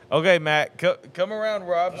 Okay, Matt, come around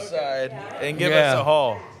Rob's side and give us a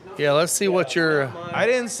haul. Yeah, let's see what your... I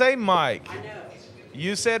didn't say Mike.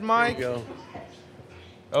 You said Mike? There you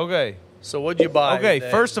go. Okay. So what'd you buy? Okay,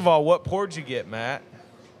 today? first of all, what pour'd you get, Matt?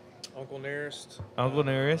 Uncle Nearest. Uncle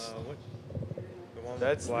Nearest? The one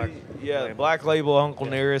That's black. the Black Label Uncle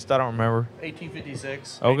Nearest. I don't remember.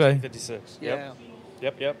 1856. Okay. 56. Yeah.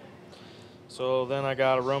 Yep. So then I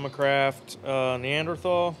got a Romacraft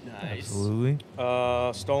Neanderthal. Nice. Absolutely.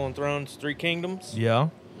 Stolen Thrones, Three Kingdoms. Yeah.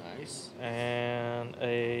 Nice. And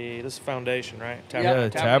this is Foundation, right? Yeah,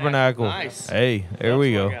 Tabernacle. Nice. Hey, there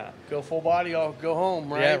we go. Go full body, I'll go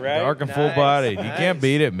home, right? Yeah, right. Dark and full bodied. You can't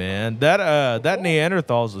beat it, man. That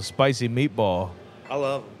Neanderthal is a spicy meatball. I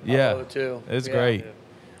love them. I Yeah. love it too. It's Yeah. great.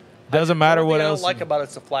 Doesn't matter what I else. don't like about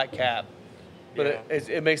it's the flat cap, but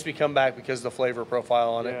it makes me come back because of the flavor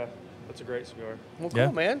profile on it. Yeah, that's a great cigar. Well, cool,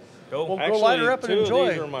 Yeah. man. Cool. Well, Actually, go light her up and two enjoy.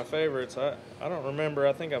 of these are my favorites. I don't remember.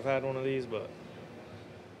 I think I've had one of these, but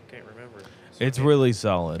can't remember. So It's really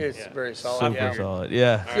solid. It's very solid. Super Yeah. solid.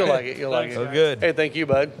 Yeah. You'll like it. You'll like it. Oh, good. Hey, thank you,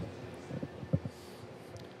 bud.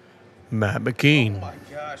 Matt McKean. Oh my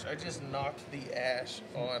gosh! I just knocked the ash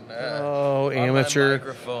on Oh, amateur. my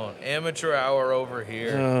microphone. Amateur hour over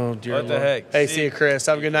here. Oh, dear What the Lord. heck? Hey, see you, Chris.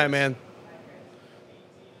 Have a good night, man.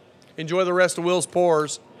 Enjoy the rest of Will's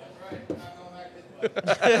pours.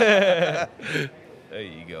 There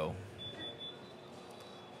you go.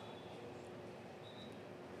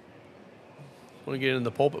 Want to get in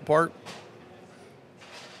the pulpit part?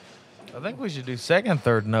 I think we should do second,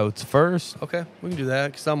 third notes first. Okay, we can do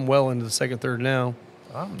that because I'm well into the second, third now.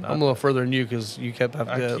 I'm I'm a little further than you because you kept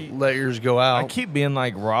having to keep- let yours go out. I keep being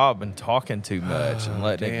like Rob and talking too much and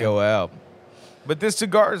letting it damn. go out. But this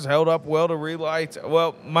cigar is held up well to relights.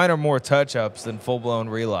 Well, mine are more touch-ups than full-blown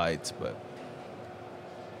relights, but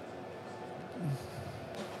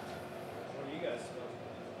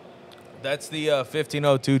that's the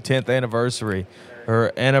 1502 10th anniversary,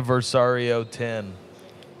 or Aniversario 10.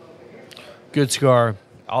 Good cigar.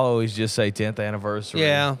 I'll always just say 10th anniversary.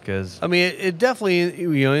 Yeah. Because I mean, it definitely,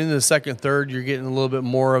 you know, in the second, third, you're getting a little bit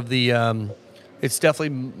more of the, it's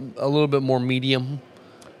definitely a little bit more medium.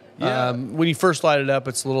 Yeah. When you first light it up,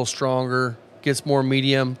 it's a little stronger, gets more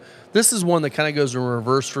medium. This is one that kind of goes in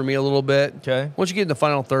reverse for me a little bit. Okay. Once you get in the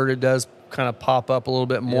final third, it does kind of pop up a little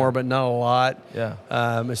bit more, Yeah. but not a lot. Yeah.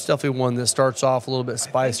 It's definitely one that starts off a little bit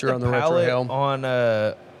spicier on the palate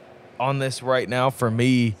retrohale. on this right now for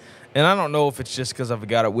me, and I don't know if it's just because I've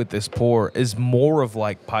got it with this pour, is more of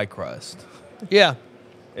like pie crust. Yeah.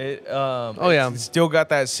 It yeah. it's still got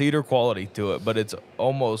that cedar quality to it, but it's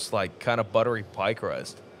almost like kind of buttery pie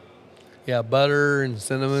crust. Yeah, butter and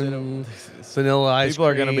cinnamon, vanilla ice People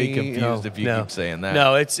are cream. going to be confused if you no. keep saying that.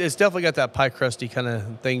 No, it's definitely got that pie crusty kind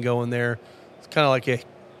of thing going there. It's kind of like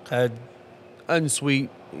a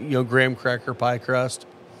unsweet, graham cracker pie crust.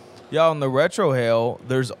 Yeah, on the retrohale,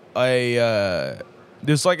 there's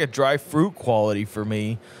like a dry fruit quality for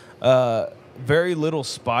me. Very little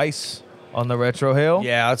spice on the retrohale.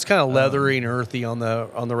 Yeah, it's kind of leathery and earthy on the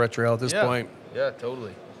retrohale at this point. Yeah,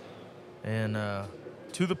 totally. And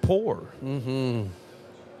to the pour. Mm-hmm.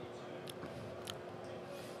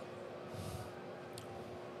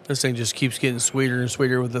 This thing just keeps getting sweeter and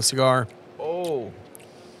sweeter with the cigar. Oh.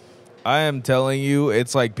 I am telling you,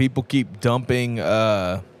 it's like people keep dumping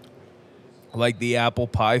like the apple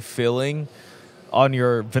pie filling on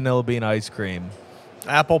your vanilla bean ice cream.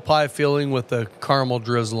 Apple pie filling with the caramel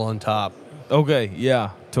drizzle on top. Okay, yeah,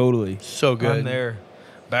 totally. So good. I'm there.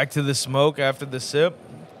 Back to the smoke after the sip.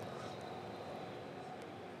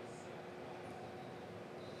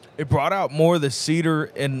 It brought out more of the cedar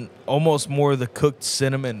and almost more of the cooked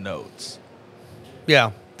cinnamon notes.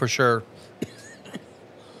 Yeah, for sure.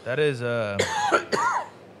 That is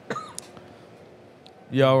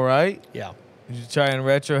You all right? Yeah. Did you try and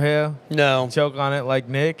retrohale? No. Choke on it like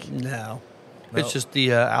Nick? No. No. It's just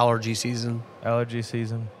the allergy season. Allergy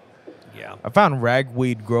season. Yeah. I found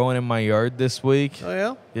ragweed growing in my yard this week. Oh,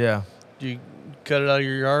 yeah? Yeah. Do you cut it out of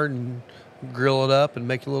your yard and grill it up and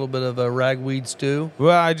make a little bit of a ragweed stew?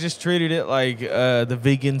 Well, I just treated it like the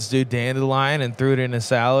vegans do dandelion and threw it in a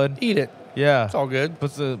salad. Eat it. Yeah. It's all good.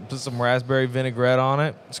 Put some raspberry vinaigrette on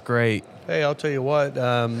it. It's great. Hey, I'll tell you what.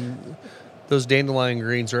 Those dandelion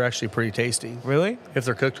greens are actually pretty tasty Really? if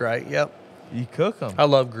they're cooked right. Yep. You cook them. I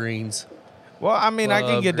love greens. Well, I mean, I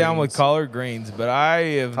can Love get down with greens. collard greens, but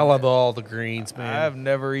I love all the greens, man. have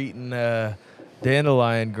never eaten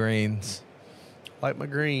dandelion greens. like my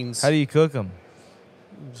greens. How do you cook them?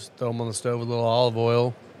 Just throw them on the stove with a little olive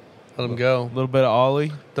oil. Let them go. A little bit of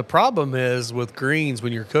ollie. The problem is with greens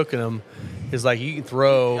when you're cooking them, is like you can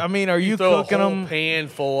throw. I mean, are you throw cooking a whole them? pan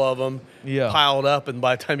full of them, Yeah. piled up, and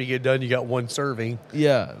by the time you get done, you got one serving.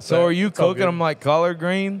 Yeah. So But are you it's all cooking good. them like collard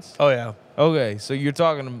greens? Oh yeah. Okay, so you're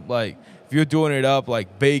talking like if you're doing it up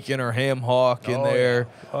like bacon or ham hock in Oh, there,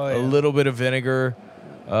 yeah. Oh, a yeah. little bit of vinegar.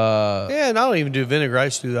 Yeah, and I don't even do vinegar. I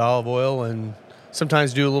just do the olive oil, and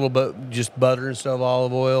sometimes do a little bit just butter instead of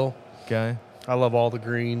olive oil. Okay. I love all the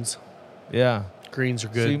greens. Yeah. Greens are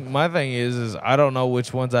good. See, my thing is I don't know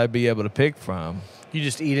which ones I'd be able to pick from. You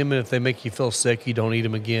just eat them, and if they make you feel sick, you don't eat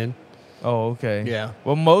them again. Oh, okay. Yeah.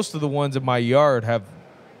 Well, most of the ones in my yard have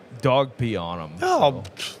dog pee on them. Oh,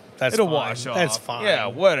 that's It'll fine. wash off. That's fine. Yeah,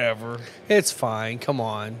 whatever. It's fine. Come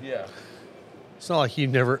on. Yeah. It's not like you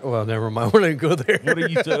never. Well, never mind. We're gonna go there.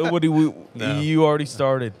 What do we? No. You already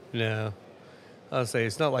started. No. I'll say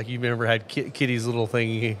it's not like you've never had Kitty's little thing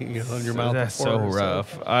in your mouth. That's before, so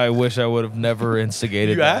rough. I wish I would have never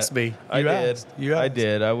instigated You that. asked me. I You did. asked. You I asked.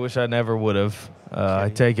 did. I wish I never would have. I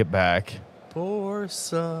Okay. take it back. Pour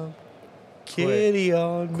some kitty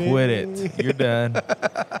on me. Quit it. You're done.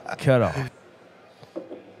 Cut off.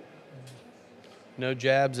 No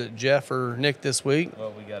jabs at Jeff or Nick this week.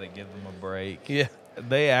 Well, we got to give them a break. Yeah.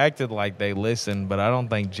 They acted like they listened, but I don't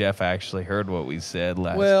think Jeff actually heard what we said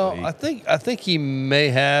last Well, week. I think he may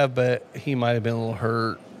have, but he might have been a little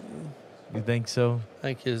hurt. You think so?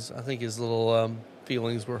 I think his little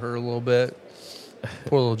feelings were hurt a little bit.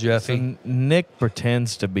 Poor little So Jeffy. Nick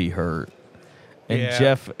pretends to be hurt, and Yeah.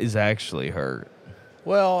 Jeff is actually hurt.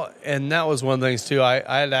 Well, and that was one of the things too. I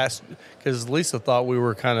had asked because Lisa thought we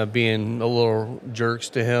were kind of being a little jerks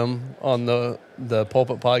to him on the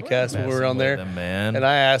pulpit podcast when we were Messing on there. with him, man. And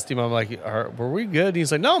I asked him, I'm like, were we good? And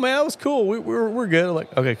he's like, no, man, that was cool. We're good. I'm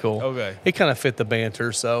like, okay, cool. Okay. It kind of fit the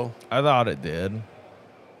banter. So I thought it did.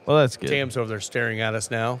 Well, that's good. Tam's over there staring at us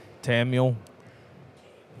now. Tamuel.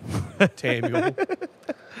 Tamuel.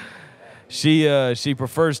 She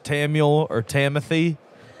prefers Tamuel or Tamothy.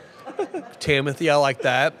 Timothy, I like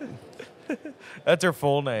that. That's her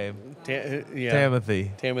full name. Yeah. Tamothy.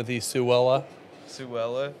 Timothy Suella.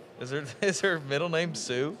 Suella. Is her middle name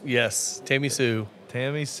Sue? Yes, Tammy Sue.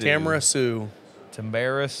 Tammy Sue. Tamara Sue.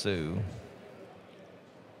 Tamara Sue.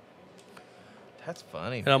 That's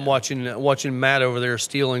funny. And I'm watching Matt over there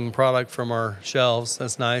stealing product from our shelves.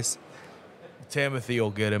 That's nice. Timothy will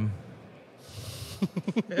get him.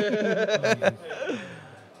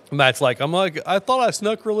 Matt's like, I thought I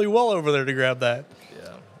snuck really well over there to grab that.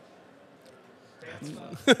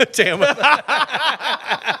 Yeah. Damn it.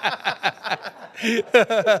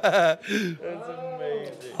 That's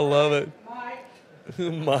amazing. I love it.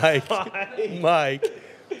 Mike.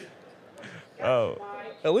 Oh.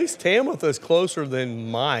 At least Tamitha's closer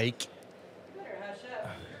than Mike.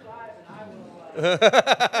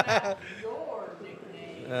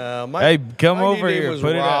 My, Hey, come my over nickname here. was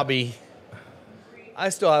Put it up. Robbie. I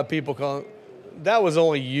still have people calling. That was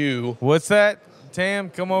only you. What's that? Tam,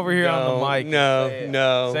 come over here on the mic. Say it.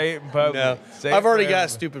 No. Say it in public. No. Say it I've already forever. got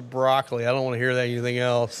stupid broccoli. I don't want to hear that anything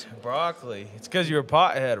else. Broccoli. It's because you're a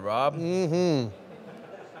pothead, Rob. Mm-hmm.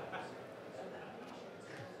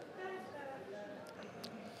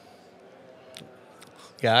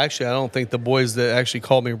 Yeah, actually, I don't think the boys that actually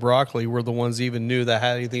called me broccoli were the ones even knew that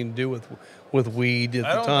had anything to do with weed at I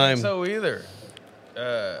the don't time. think so either.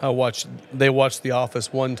 They watched The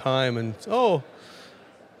Office one time and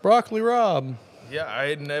broccoli Rob. Yeah,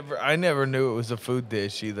 I never knew it was a food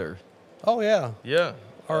dish either. Oh yeah, Yeah.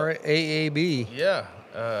 RAAB. Yeah.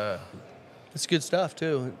 It's good stuff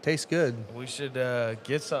too. It tastes good. We should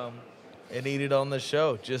get some and eat it on the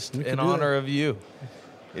show just We in could do honor of you.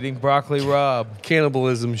 Eating broccoli Rob.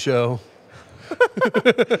 Cannibalism show.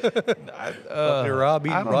 Broccoli Rob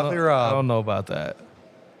eating broccoli Rob. I don't know about that.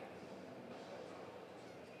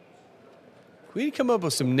 We need to come up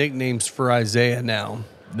with some nicknames for Isaiah now.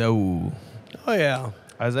 No. Oh yeah.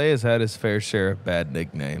 Isaiah's had his fair share of bad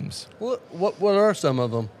nicknames. What are some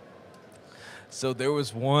of them? So there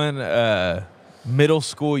was one middle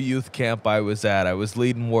school youth camp I was at. I was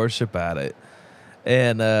leading worship at it.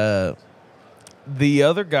 And the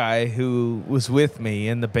other guy who was with me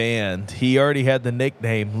in the band, he already had the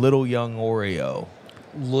nickname Little Young Oreo.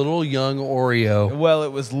 Little Young Oreo. Well,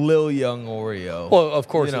 it was Lil Young Oreo. Well, of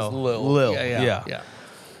course You know, it's Lil. Lil, Yeah.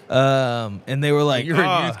 And they were like, You're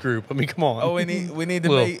a youth group. I mean, come on. Oh, we need to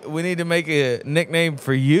Lil. make a nickname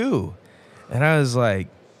for you. And I was like,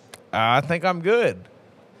 I think I'm good.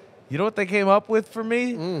 You know what they came up with for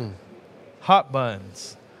me? Hot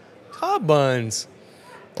buns. Hot buns.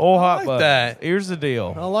 Oh, hot like buns. that. Here's the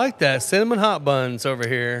deal. I like that. Cinnamon hot buns over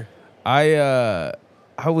here. I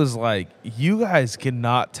was like, you guys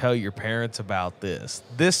cannot tell your parents about this.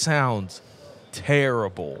 This sounds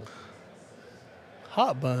terrible.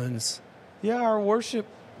 Hot buns. Yeah, our worship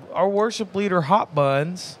leader, Hot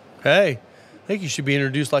Buns. Hey, I think you should be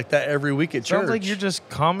introduced like that every week at church. Sounds like you're just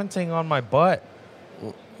commenting on my butt.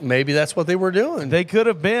 Maybe that's what they were doing. They could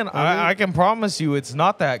have been. I can promise you, it's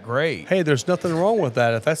not that great. Hey, there's nothing wrong with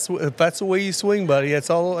that. If that's the way you swing, buddy,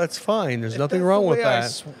 that's fine. There's nothing wrong with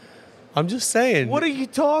that. I'm just saying. What are you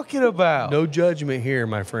talking about? No judgment here,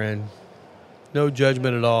 my friend. No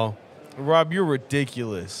judgment at all. Rob, you're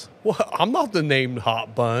ridiculous. Well, I'm not the named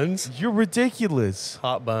Hot Buns. You're ridiculous.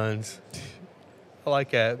 Hot Buns. I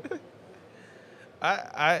like that.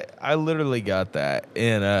 I literally got that,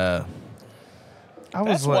 and I was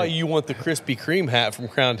That's like, why you want the Krispy Kreme hat from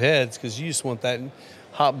Crowned Heads, because you just want that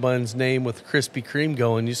Hot Buns name with Krispy Kreme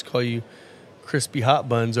going. You just call you Crispy Hot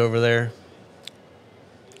Buns over there.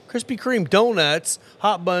 Krispy Kreme donuts.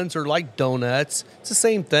 Hot Buns are like donuts. It's the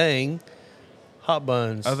same thing. Hot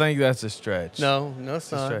Buns. I think that's a stretch. No,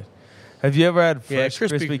 it's a not. stretch. Have you ever had Yeah, fresh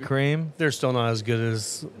Krispy Kreme? They're still not as good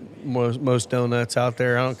as most donuts out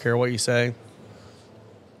there. I don't care what you say.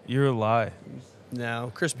 You're a lie.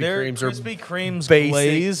 No, Krispy Krispy Kreme's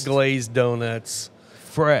basic glazed donuts.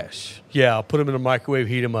 Fresh. Yeah, I'll put them in the microwave,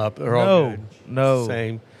 heat them up. They're all good. No.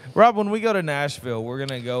 Same. Rob, when we go to Nashville, we're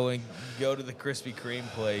gonna go to the Krispy Kreme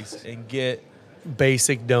place and get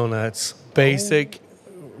basic donuts. Basic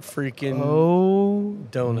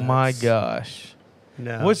freaking donuts. My gosh.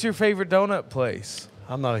 No. What's your favorite donut place?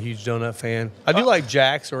 I'm not a huge donut fan. I do like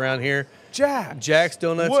Jack's around here. Jack's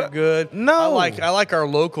donuts are good. No. I like our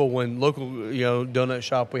local donut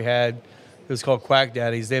shop we had. It was called Quack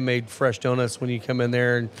Daddy's. They made fresh donuts when you come in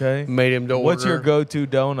there and made them to order. What's your go-to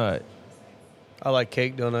donut? I like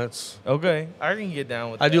cake donuts. Okay, I can get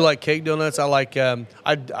down with that. I do like cake donuts. I like I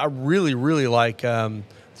really like the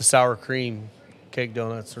sour cream cake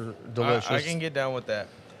donuts are delicious. I can get down with that.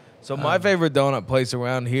 So my favorite donut place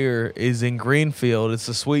around here is in Greenfield. It's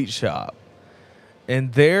a sweet shop.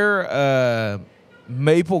 And they're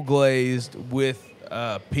maple glazed with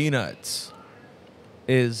peanuts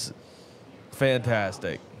is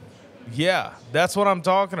fantastic. Yeah, that's what I'm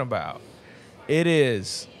talking about. It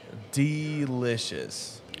is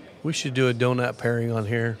delicious. We should do a donut pairing on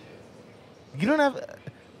here. You don't have...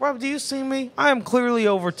 Rob, do you see me? I am clearly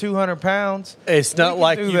over 200 pounds. It's not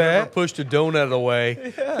like you've ever pushed a donut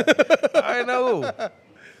away. Yeah, I know.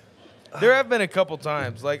 There have been a couple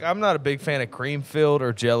times. Like, I'm not a big fan of cream-filled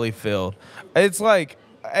or jelly-filled. It's like,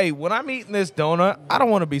 hey, when I'm eating this donut, I don't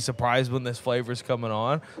want to be surprised when this flavor's coming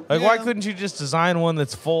on. Like, why couldn't you just design one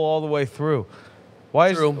that's full all the way through? Why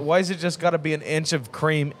is it just got to be an inch of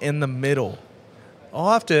cream in the middle? I'll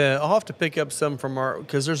have to pick up some from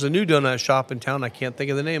because there's a new donut shop in town. I can't think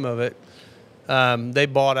of the name of it. They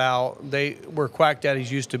bought out where Quack Daddy's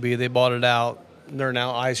used to be. They bought it out. They're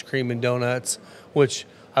now ice cream and donuts, which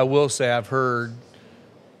I will say I've heard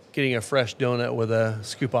getting a fresh donut with a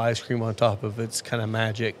scoop of ice cream on top of it's kind of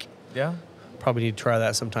magic. Yeah, probably need to try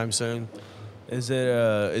that sometime soon. Is it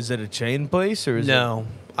a chain place or is no?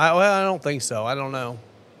 I don't think so. I don't know.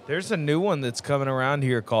 There's a new one that's coming around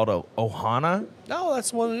here called Ohana. No,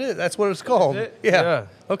 that's what it is. That's what it's called. Is it? Yeah.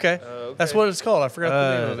 Okay. That's what it's called. I forgot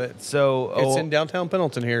the name of it. So it's in downtown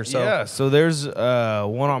Pendleton here. So yeah. So there's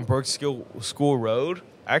one on Brooks School Road,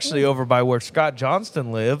 actually over by where Scott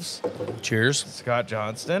Johnston lives. Cheers, Scott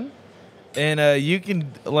Johnston. And you can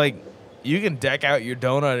deck out your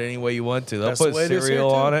donut any way you want to. They'll put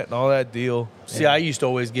cereal on it and all that deal. See, I used to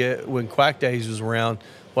always get when Quack Days was around.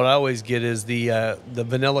 What I always get is the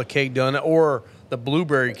vanilla cake donut or the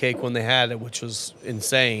blueberry cake when they had it, which was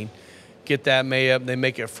insane. Get that made up. They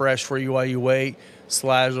make it fresh for you while you wait.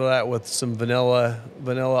 Slazzle that with some vanilla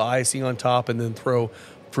icing on top, and then throw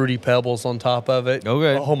Fruity Pebbles on top of it.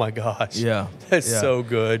 Okay. Oh my gosh. Yeah. That's so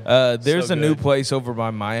good. There's a new place over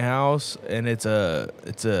by my house, and it's a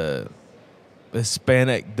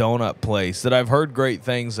Hispanic donut place that I've heard great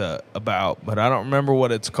things about, but I don't remember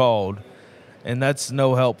what it's called. And that's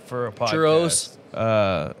no help for a podcast.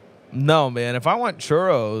 Churros? No, man. If I want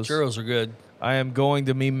churros... Churros are good. I am going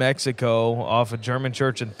to Me Mexico off of German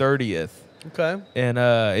Church and 30th. Okay. And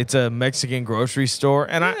it's a Mexican grocery store.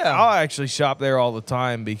 And I'll actually shop there all the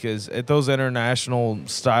time because at those international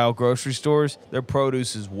style grocery stores, their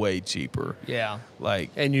produce is way cheaper. Yeah. Like,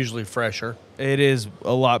 and usually fresher. it is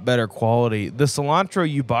a lot better quality. The cilantro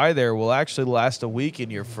you buy there will actually last a week in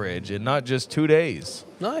your fridge and not just 2 days.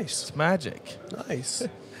 Nice. It's magic. Nice.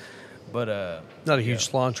 But Not a huge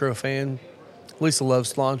cilantro fan. Lisa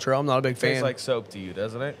loves cilantro. I'm not a big fan. tastes like soap to you,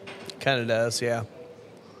 doesn't it? Kind of does, yeah.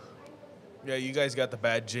 Yeah, you guys got the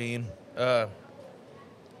bad gene. Do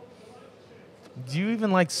you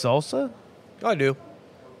even like salsa? I do.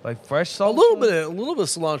 Like fresh salsa? A little bit of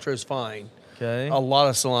cilantro is fine. Okay. A lot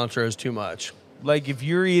of cilantro is too much. Like if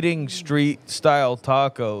you're eating street style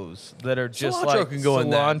tacos that are just Cilantro like can go in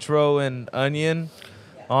that. cilantro and onion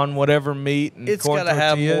on whatever meat and It's corn got to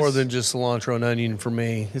have tortillas. more than just cilantro and onion for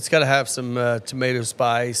me. It's got to have some tomato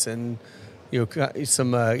spice and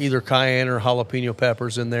some either cayenne or jalapeno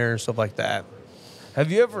peppers in there and stuff like that.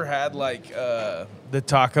 Have you ever had like the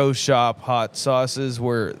taco shop hot sauces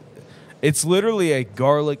where it's literally a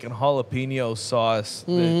garlic and jalapeno sauce?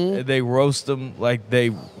 Mm-hmm. They roast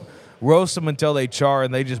them until they char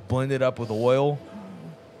and they just blend it up with oil.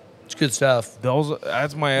 It's good stuff.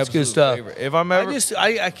 That's my absolute good stuff. favorite. If I'm ever,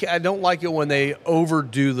 I don't like it when they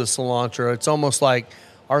overdo the cilantro. It's almost like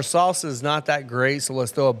our salsa is not that great, so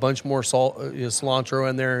let's throw a bunch more cilantro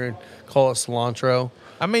in there and call it cilantro.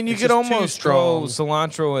 I mean, you It's could just too almost throw strong.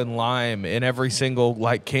 cilantro and lime in every single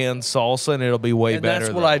like canned salsa, and it'll be way And better.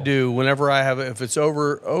 that's what I do whenever I have it. If it's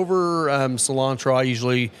over cilantro, I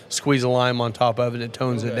usually squeeze a lime on top of it and it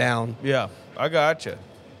tones it down. Yeah, I gotcha.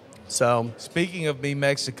 So Speaking of Me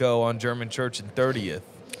Mexico on German Church and 30th,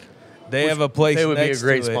 they have a place. they would be a next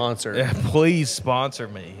great to it. sponsor. Yeah, please sponsor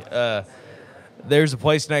me. There's a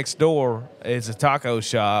place next door. It's a taco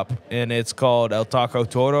shop, and it's called El Taco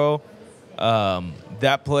Toro.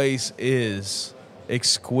 That place is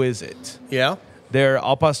exquisite. yeah, Their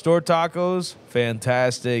al pastor tacos,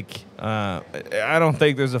 fantastic. I don't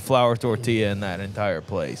think there's a flour tortilla in that entire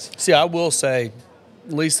place. see, I will say,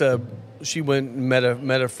 Lisa, she went and met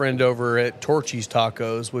a friend over at Torchy's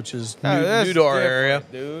Tacos, which is That's new to our different,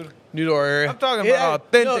 area. dude. New to our area. I'm talking about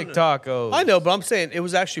authentic no. tacos. I know, but I'm saying it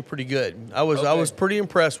was actually pretty good. I was pretty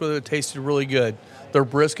impressed with it. It tasted really good. Their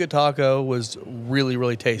brisket taco was really,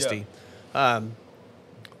 really tasty.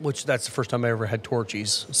 Which that's the first time I ever had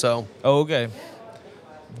Torchy's. So Oh, okay.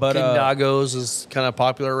 But Dagos is kind of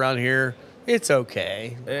popular around here. It's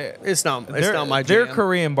okay. It's not my Their jam.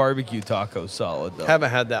 Korean barbecue taco's solid though. Haven't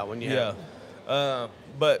had that one yet. Yeah.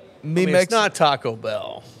 But I mean, it's not Taco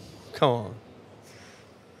Bell. Come on.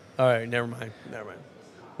 All right, never mind.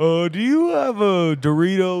 Do you have a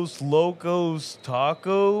Doritos Locos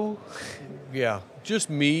taco? Yeah, just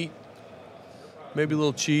meat, maybe a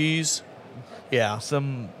little cheese. Yeah.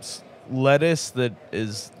 Some lettuce that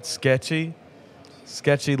is sketchy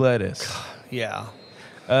lettuce. Yeah.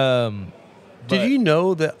 But Did you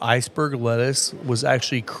know that iceberg lettuce was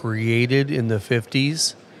actually created in the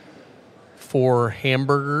 50s for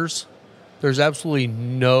hamburgers? There's absolutely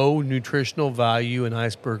no nutritional value in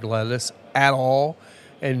iceberg lettuce at all.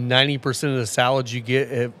 And 90% of the salads you get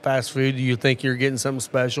at fast food, you think you're getting something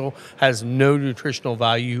special, has no nutritional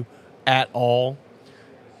value at all.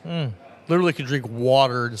 Literally could drink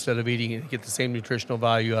water instead of eating it and get the same nutritional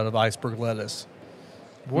value out of iceberg lettuce.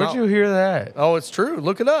 Where'd you hear that? Oh, it's true.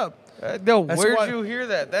 Look it up. No, That's where'd why- you hear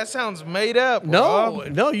that? That sounds made up. No, Rob.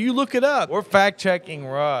 no, you look it up. We're fact checking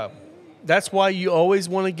Rob. That's why you always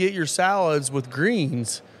want to get your salads with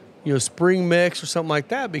greens, spring mix or something like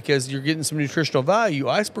that, because you're getting some nutritional value.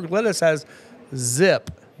 Iceberg lettuce has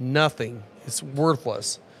nothing. It's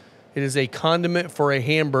worthless. It is a condiment for a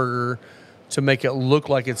hamburger to make it look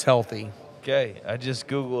like it's healthy. Okay, I just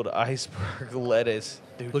Googled iceberg lettuce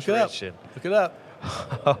Look it up. nutrition. Look it up.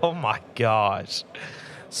 Oh my gosh.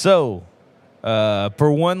 So,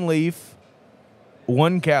 for one leaf,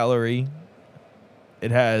 1 calorie,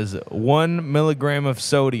 it has 1 milligram of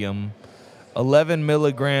sodium, 11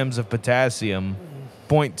 milligrams of potassium,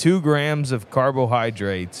 0.2 grams of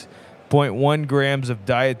carbohydrates, 0.1 grams of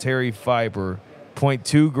dietary fiber,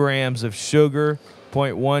 0.2 grams of sugar,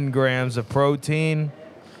 0.1 grams of protein,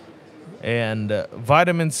 and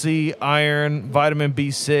vitamin C, iron, vitamin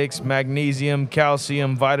B6, magnesium,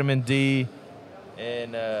 calcium, vitamin D,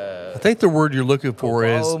 and I think the word you're looking for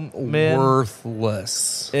is Cobalamin.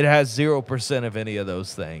 worthless. it has 0% of any of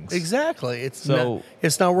those things. Exactly. It's So-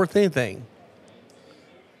 not worth anything.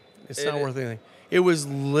 It's not worth anything. It was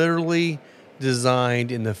literally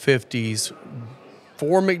designed in the 50s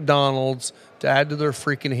for McDonald's to add to their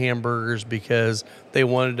freaking hamburgers because they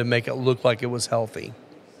wanted to make it look like it was healthy.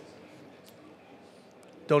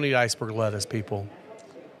 Don't eat iceberg lettuce, people.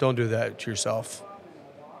 Don't do that to yourself.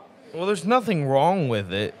 Well, there's nothing wrong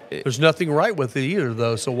with it. There's nothing right with it either,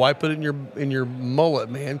 though. So why put it in your mullet,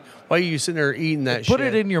 man? Why are you sitting there eating that Put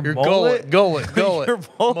shit? it in your mullet? Gullet. Your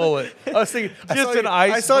mullet. I was thinking, Just an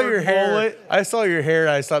I saw your iceberg hair. mullet? I saw your hair,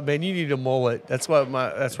 and I thought, man, you need a mullet. That's where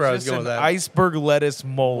I was Just going an with that. iceberg lettuce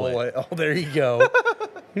mullet. Mullet. Oh, there you go.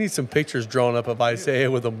 We need some pictures drawn up of Isaiah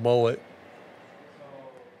with a mullet.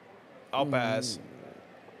 I'll pass.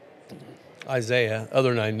 Isaiah,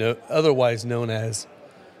 otherwise known as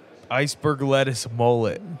Iceberg lettuce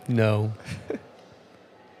mullet. no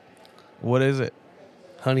What is it?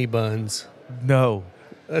 honey buns. No.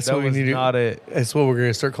 That's That what we was need. not it. That's what we're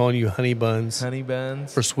gonna start calling you, honey buns, Honey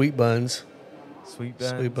buns. for sweet buns. Sweet buns.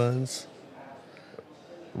 Sweet buns.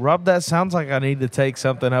 Rob, that sounds like I need to take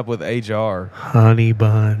something up with HR. Honey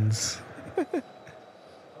buns.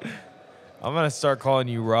 I'm going to start calling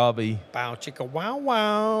you Robbie. Bow chicka wow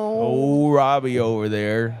wow. Oh, Robbie over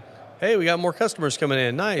there. Hey, we got more customers coming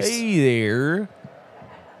in. Nice. Hey there.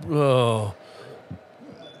 Oh.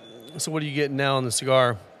 So what are you getting now on the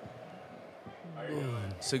cigar?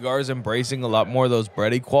 Cigars embracing a lot more of those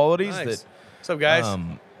bready qualities Nice. that What's up, guys?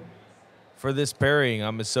 for this pairing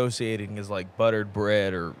I'm associating as like buttered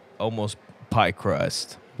bread or almost pie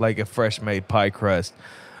crust, like a fresh made pie crust.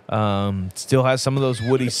 Still has some of those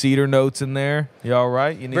woody cedar notes in there. You all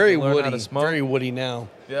right? You need Very to learn woody. how to smoke. Very woody now.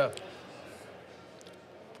 Yeah.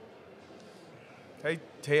 Hey,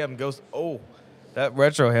 Tam, goes. Oh, that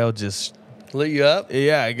retro hail just. Lit you up?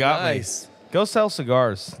 Yeah, it got Nice. me. Go sell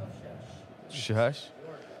cigars. Shush.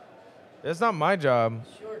 It's not my job.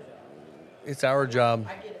 It's our job.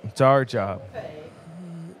 It's our job.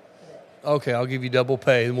 Okay, I'll give you double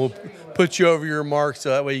pay, and we'll put you over your mark so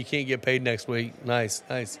that way you can't get paid next week. Nice,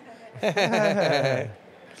 nice.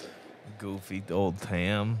 Goofy old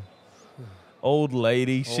Tam. Old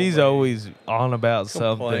lady. She's always on about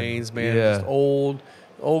Complains, something. man. Yeah. Just old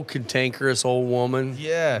cantankerous old woman.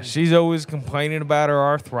 Yeah, she's always complaining about her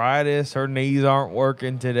arthritis. Her knees aren't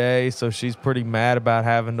working today, so she's pretty mad about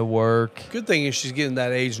having to work. Good thing is she's getting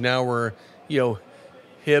that age now where,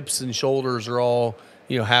 hips and shoulders are all,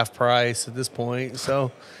 half price at this point.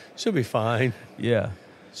 So she'll be fine. Yeah.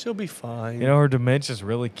 She'll be fine. Her dementia's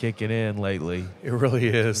really kicking in lately. It really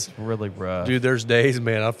is. It's really rough. Dude, there's days,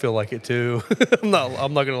 man, I feel like it too. I'm not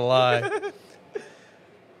gonna lie.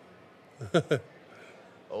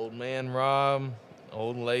 Old man Rob,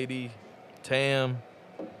 old lady Tam.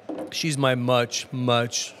 She's my much,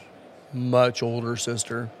 much, much older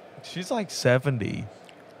sister. She's like 70.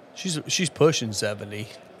 She's pushing 70.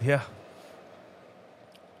 Yeah.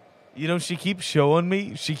 She keeps showing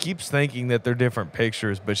me, she keeps thinking that they're different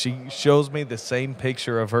pictures, but she shows me the same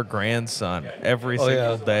picture of her grandson every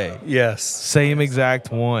single day. Yes. Same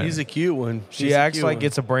exact one. He's a cute one. She acts like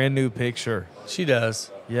it's a brand new picture. She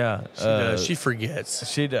does. Yeah. She does. She forgets.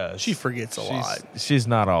 She does. She forgets a lot. She's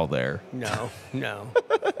not all there. No.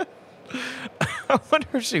 I wonder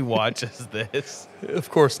if she watches this. Of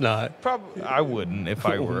course not. Probably. I wouldn't if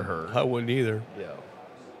I were her. I wouldn't either. Yeah.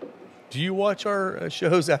 Do you watch our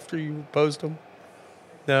shows after you post them?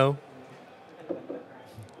 No.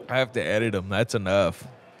 I have to edit them. That's enough.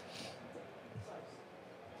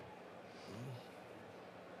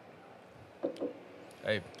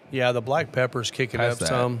 Hey, Yeah, the black pepper's kicking Pass up that.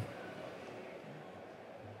 some.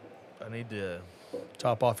 I need to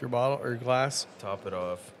Top off your bottle or your glass. top it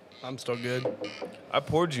off. I'm still good. I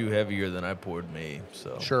poured you heavier than I poured me,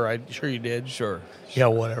 so Sure you did. Sure. Yeah,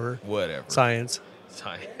 whatever. Whatever. Science.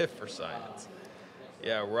 For science.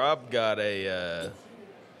 Yeah, Rob got a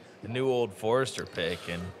new Old Forester pick,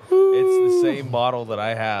 and it's the same bottle that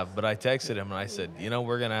I have. But I texted him and I said,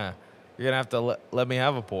 you're gonna have to let me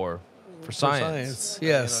have a pour for science.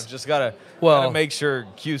 Yes. Just gotta make sure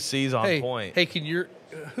QC's on point. Hey,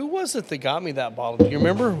 who was it that got me that bottle? Do you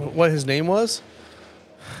remember what his name was?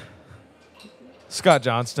 Scott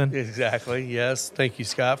Johnston. Exactly. Yes. Thank you,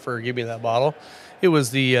 Scott, for giving me that bottle. It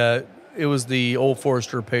was the Old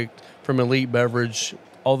Forester picked from Elite Beverage.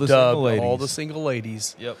 All the single ladies. All the single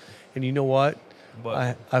ladies. Yep. And you know what?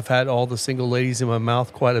 But I've had all the single ladies in my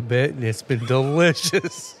mouth quite a bit, and it's been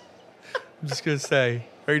delicious. I'm just gonna say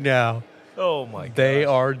right now, oh my god, they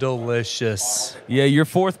are delicious. Yeah, your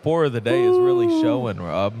fourth pour of the day is really showing,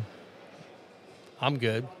 Rob. I'm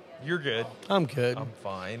good. You're good. I'm good. I'm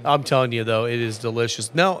fine. I'm telling you though, it is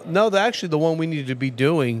delicious. No, actually, the one we need to be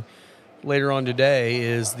doing later on today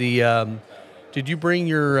is the. Did you bring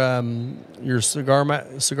your cigar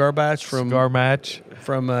batch from Cigar match?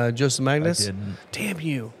 from Joseph Magnus? I didn't. Damn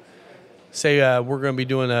you! Say we're going to be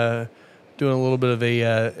doing a little bit of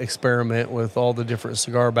a experiment with all the different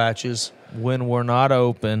cigar batches. when we're not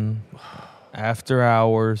open, after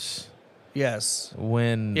hours. Yes.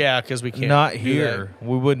 When because we can't. not do here.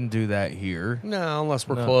 We wouldn't do that here. No, unless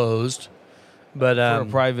we're closed. But for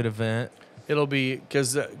a private event. It'll be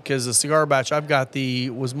because the cigar batch I've got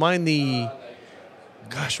was mine the.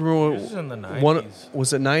 Gosh, remember This is in the 90s.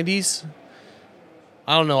 Was it 90s?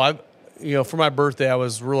 I don't know. For my birthday, I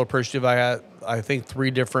was real appreciative. I got, I think,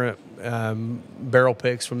 3 different barrel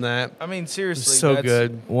picks from that. I mean, seriously, so that's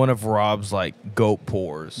good. One of Rob's like goat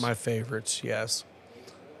pours. My favorites, yes.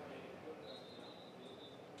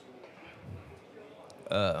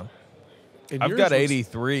 I've got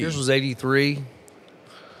 83. Yours was 83.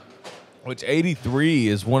 Which 83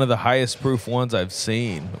 is one of the highest proof ones I've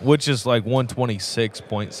seen, which is like 126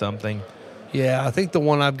 point something. Yeah, I think the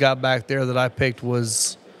one I've got back there that I picked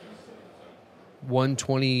was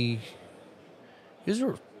 120. It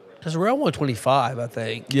was around 125, I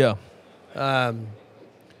think. Yeah. But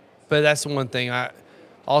that's the one thing I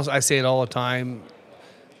say it all the time.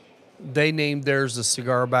 They named theirs the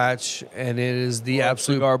cigar batch, and it is the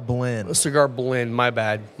absolute cigar blend. Cigar blend. My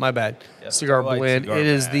bad. Yeah, Cigar blend. cigar It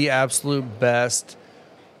is batch. the absolute best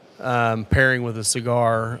pairing with a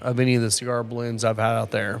cigar of any of the cigar blends I've had out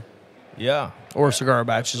there, Yeah. or cigar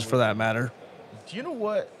batches for that matter. Do you know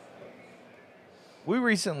what? We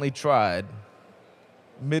recently tried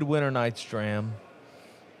Midwinter Night's Dram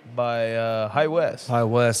by High West. High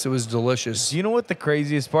West. It was delicious. Do you know what the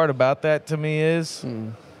craziest part about that to me is?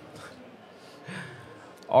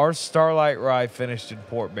 Our Starlight Rye finished in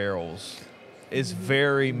port barrels is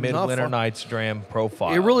very Midwinter fun. Night's Dram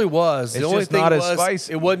profile. It really was. It's The only just thing not as was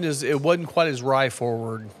spicy. it wasn't quite as rye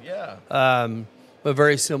forward. Yeah. But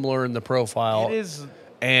very similar in the profile. It is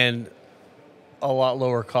and a lot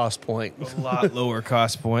lower cost point. a lot lower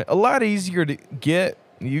cost point. A lot easier to get.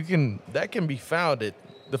 That can be found at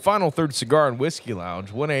the Final Third Cigar and Whiskey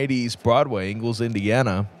Lounge, 180 East Broadway, Ingalls,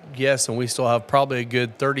 Indiana. Yes, and we still have probably a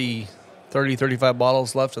good 35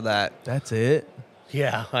 bottles left of that. That's it.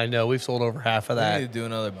 Yeah, I know. We've sold over half of We that. need to do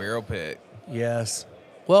another barrel pick. Yes.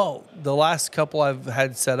 Well, the last couple I've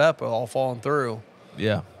had set up have all fallen through.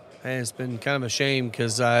 Yeah. And it's been kind of a shame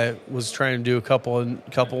because I was trying to do a couple ones.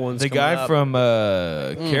 The coming guy up. from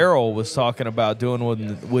Carroll was talking about doing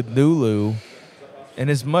one with Nulu, and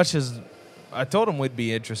as much as I told him we'd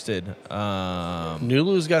be interested,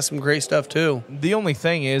 Nulu's got some great stuff too. the only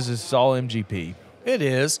thing is it's all MGP. It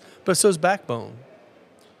is, but so's Backbone.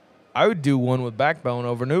 I would do one with Backbone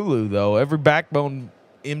over Nulu, though. Every Backbone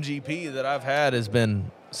MGP that I've had has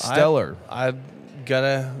been stellar. I've got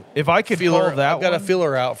a If I could call that I've got a one-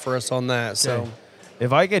 filler out for us on that. So,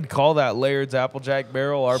 If I could call that Laird's Applejack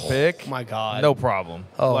barrel our pick, my God, no problem.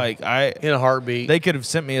 Oh. In a heartbeat. They could have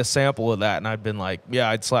sent me a sample of that, and I'd been like, yeah,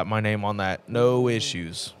 I'd slap my name on that. No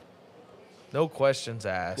issues. No questions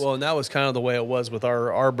asked. Well, and that was kind of the way it was with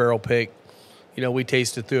our barrel pick. We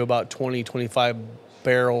tasted through about 20, 25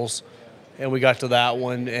 barrels, and we got to that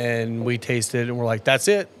one, and we tasted, and we're like, that's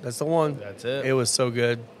it. That's the one. That's it. It was so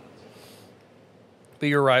good. But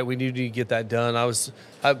you're right. We need to get that done.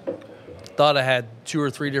 I thought I had 2 or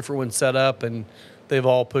 3 different ones set up, and they've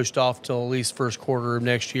all pushed off till at least first quarter of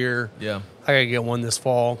next year. Yeah. I got to get one this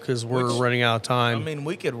fall because we're running out of time. I mean,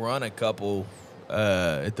 we could run a couple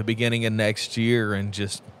at the beginning of next year and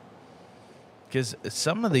just because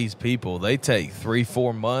some of these people, they take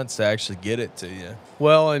 3-4 months to actually get it to you.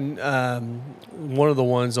 Well, and one of the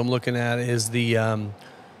ones I'm looking at is the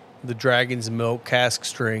Dragon's Milk cask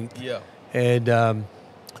strength. Yeah. And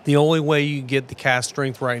the only way you get the cask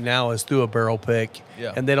strength right now is through a barrel pick.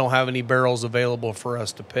 Yeah. And they don't have any barrels available for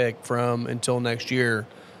us to pick from until next year.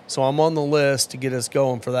 So I'm on the list to get us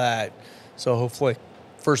going for that. So hopefully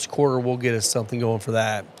first quarter we'll get us something going for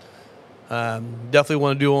that. Definitely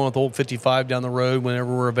want to do one with Old 55 down the road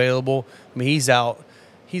whenever we're available. I mean, he's out.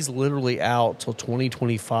 He's literally out till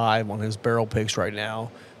 2025 on his barrel picks right now.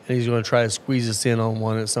 And he's going to try to squeeze us in on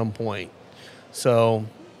one at some point. So,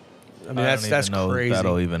 I mean, that's crazy.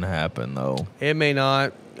 That'll even happen, though. It may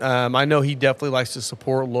not. I know he definitely likes to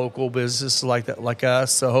support local businesses like that, like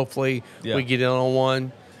us. So hopefully we get in on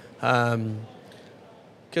one.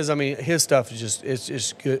 Because I mean, his stuff is it's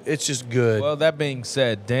just good. It's just good. Well, that being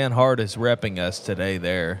said, Dan Hart is repping us today.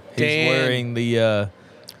 There, he's wearing the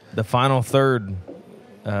Final Third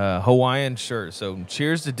Hawaiian shirt. So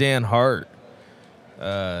cheers to Dan Hart.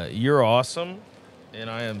 You're awesome, and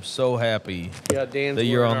I am so happy Dan's that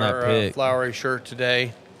you're on wearing that our, pick. flowery shirt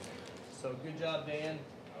today. So good job, Dan.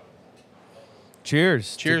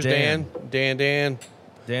 Cheers. Cheers, to Dan. Dan, Dan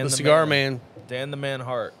the cigar man. Dan the Man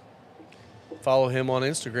Hart. Follow him on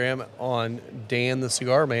Instagram on Dan the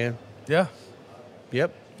Cigar Man. Yeah.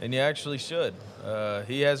 Yep. And you actually should.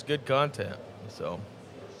 He has good content, so.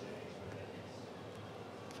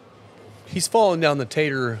 He's falling down the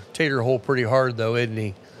tater hole pretty hard, though, isn't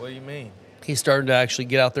he? What do you mean? He's starting to actually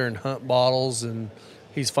get out there and hunt bottles, and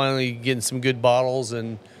he's finally getting some good bottles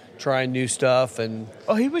and trying new stuff. And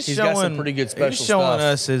he's got some pretty good special stuff. He's showing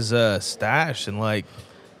stuff. us his stash and like.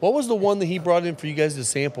 What was the one that he brought in for you guys to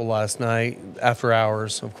sample last night? After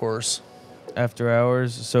hours, of course. After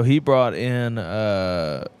hours. So he brought in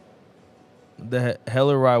the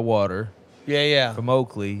Heller Rye water. Yeah. From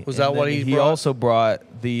Oakley. Was that what he brought? He also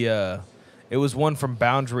brought the. It was one from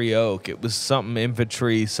Boundary Oak. It was something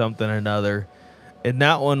infantry, something another, and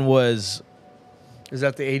that one was. Is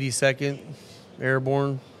that the 82nd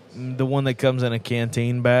Airborne? The one that comes in a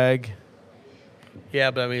canteen bag.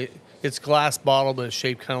 Yeah, but I mean, it's glass bottle, but it's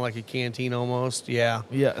shaped kind of like a canteen almost. Yeah.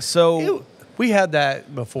 Yeah. So we had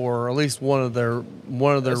that before, or at least one of their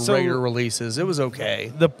regular releases. It was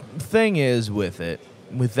okay. The thing is with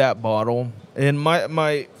that bottle, and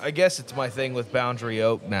my I guess it's my thing with Boundary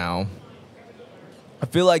Oak now. I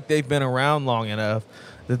feel like they've been around long enough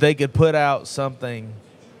that they could put out something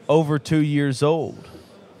over 2 years old.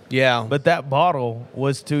 Yeah. But that bottle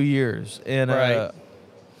was 2 years. And right.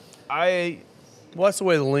 Well, that's the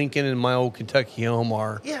way the Lincoln and my old Kentucky home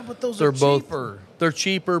are. Yeah, but they're cheaper. They're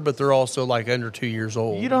cheaper, but they're also like under 2 years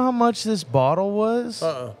old. You know how much this bottle was?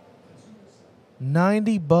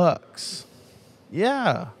 $90.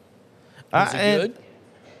 Yeah. Is it good?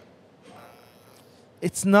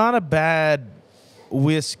 It's not a bad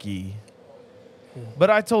whiskey. But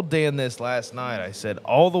I told Dan this last night. I said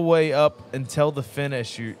all the way up until the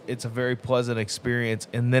finish, it's a very pleasant experience,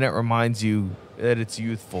 and then it reminds you that it's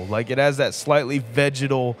youthful. Like it has that slightly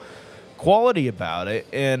vegetal quality about it.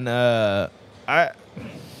 And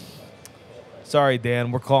sorry,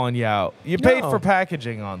 Dan, we're calling you out. You paid for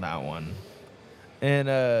packaging on that one,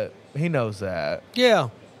 and he knows that. Yeah.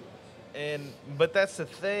 But that's the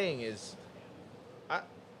thing is,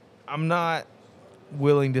 I'm not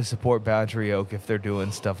willing to support Boundary Oak if they're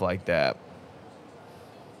doing stuff like that.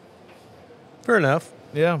 Fair enough.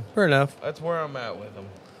 Yeah, fair enough. That's where I'm at with them.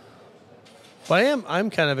 But I'm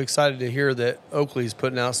kind of excited to hear that Oakley's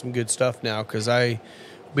putting out some good stuff now, because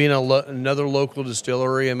being another local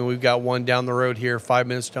distillery, I mean, we've got one down the road here, 5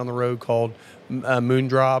 minutes down the road, called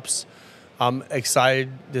Moondrops. I'm excited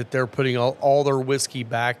that they're putting all their whiskey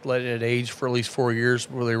back, letting it age for at least 4 years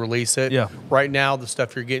before they release it. Yeah. Right now, the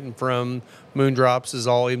stuff you're getting from Moondrops is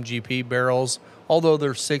all MGP barrels. Although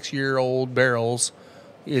they're 6-year-old barrels,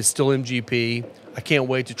 it's still MGP. I can't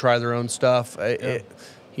wait to try their own stuff. They're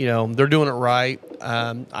doing it right.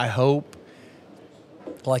 I hope,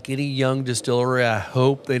 like any young distillery, I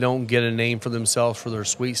hope they don't get a name for themselves for their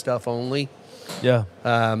sweet stuff only. Yeah.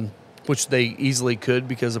 Which they easily could,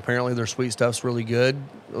 because apparently their sweet stuff's really good,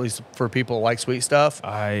 at least for people that like sweet stuff.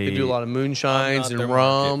 They do a lot of moonshines and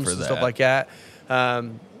rums and stuff like that.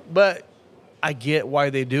 But I get why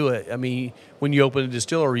they do it. I mean, when you open a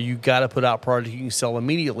distillery, you got to put out product you can sell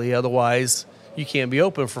immediately. Otherwise, you can't be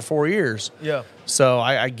open for 4 years. Yeah. So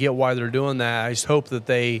I get why they're doing that. I just hope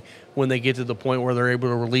that when they get to the point where they're able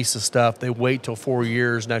to release the stuff, they wait till 4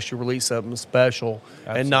 years and actually release something special.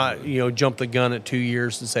 Absolutely. And not, jump the gun at 2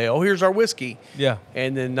 years and say, "Oh, here's our whiskey." Yeah.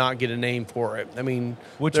 And then not get a name for it. I mean,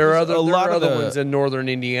 Which there are other ones in northern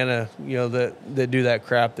Indiana, that do that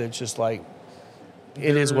crap. That's just like,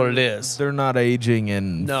 it is what it is. They're not aging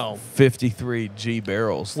in 53 G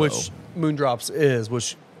barrels, which Moondrops is,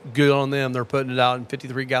 which good on them. They're putting it out in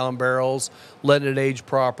 53-gallon barrels, letting it age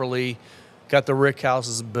properly. Got the rick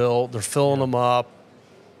houses built. They're filling them up.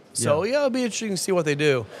 So, it'll be interesting to see what they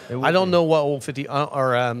do. I don't know what Old 50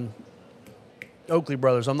 or Oakley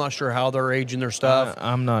Brothers. I'm not sure how they're aging their stuff.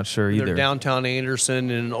 I'm not sure either. They're downtown Anderson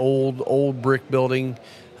in an old brick building.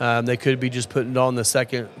 They could be just putting it on the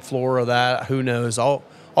second floor of that. Who knows? I'll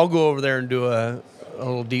go over there and do a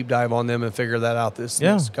little deep dive on them and figure that out this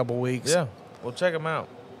next couple weeks. Yeah, we'll check them out.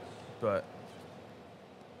 But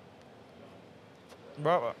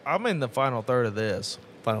I'm in the final third of this.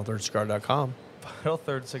 FinalThirdCigar.com.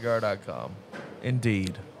 FinalThirdCigar.com.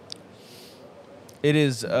 Indeed. It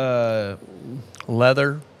is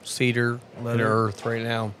leather, cedar, and earth right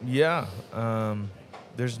now. Yeah.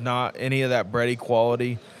 There's not any of that bready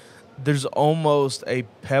quality. There's almost a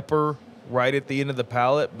pepper right at the end of the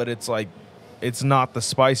palate, but it's like, it's not the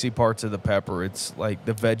spicy parts of the pepper. It's like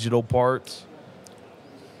the vegetal parts.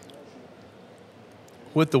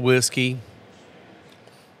 With the whiskey,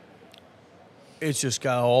 it's just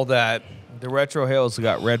got all that. The Retro Hale's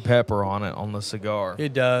got red pepper on it on the cigar.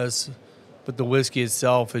 It does. But the whiskey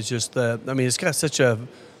itself is just it's got such a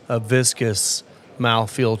viscous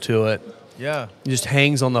mouthfeel to it. Yeah. It just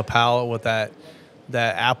hangs on the palate with that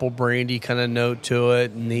that apple brandy kind of note to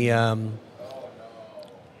it, and the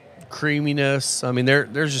creaminess. I mean,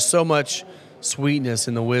 there's just so much sweetness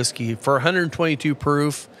in the whiskey. For 122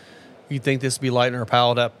 proof, you'd think this would be lighting our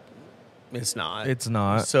palate up. It's not. It's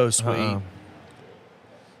not. So sweet.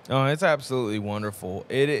 Oh, it's absolutely wonderful.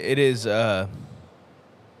 It is.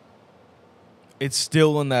 It's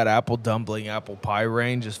still in that apple dumpling, apple pie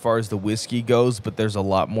range as far as the whiskey goes, but there's a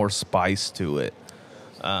lot more spice to it.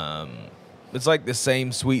 It's like the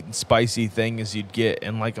same sweet and spicy thing as you'd get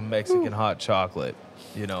in like a Mexican hot chocolate.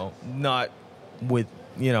 You know, not with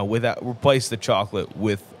without replace the chocolate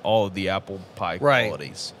with all of the apple pie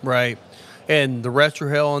qualities. Right. And the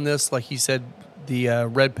retrohale on this, like you said, the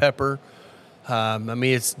red pepper. I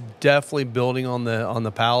mean, it's definitely building on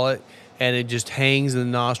the palate, and it just hangs in the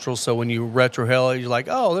nostrils. So when you retrohale it, you're like,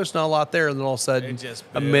 oh, there's not a lot there, and then all of a sudden,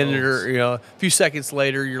 a minute or a few seconds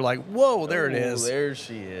later, you're like, whoa, there it is. There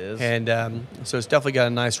she is. And so it's definitely got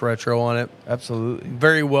a nice retro on it. Absolutely.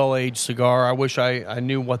 Very well aged cigar. I wish I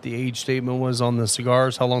knew what the age statement was on the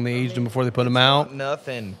cigars, how long they aged them before they put them out.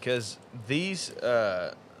 Nothing, because these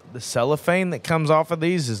the cellophane that comes off of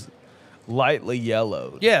these is lightly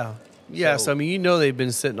yellowed. Yeah. Yes, I mean, they've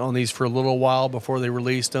been sitting on these for a little while before they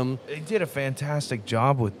released them. They did a fantastic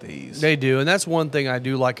job with these. They do, and that's one thing I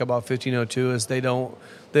do like about 1502 is they don't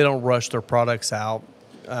rush their products out.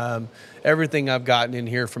 Everything I've gotten in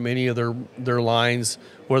here from any of their lines,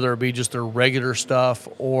 whether it be just their regular stuff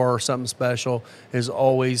or something special, is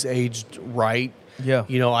always aged right. Yeah.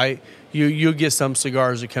 You get some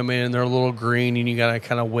cigars that come in and they're a little green, and you gotta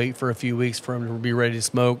kind of wait for a few weeks for them to be ready to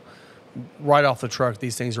smoke. Right off the truck,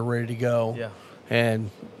 these things are ready to go. Yeah.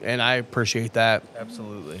 And I appreciate that.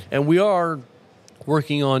 Absolutely. And we are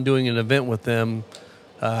working on doing an event with them.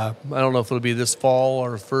 I don't know if it'll be this fall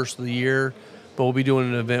or first of the year, but we'll be doing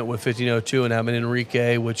an event with 1502 and having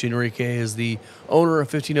Enrique, which Enrique is the owner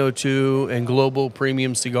of 1502 and Global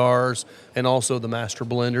Premium Cigars, and also the master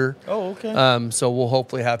blender. Oh, okay. So we'll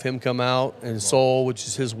hopefully have him come out, and Sol, which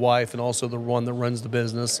is his wife and also the one that runs the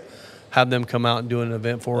business, have them come out and do an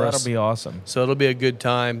event for us. That'll be awesome. So it'll be a good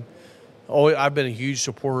time. Oh, I've been a huge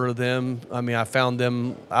supporter of them. I mean, I found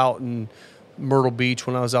them out in Myrtle Beach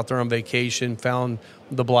when I was out there on vacation, found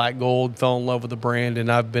the black gold, fell in love with the brand,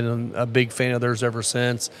 and I've been a big fan of theirs ever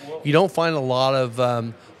since. You don't find a lot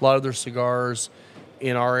of their cigars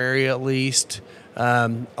in our area, at least.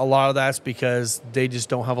 A lot of that's because they just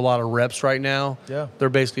don't have a lot of reps right now. Yeah. They're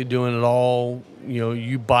basically doing it all,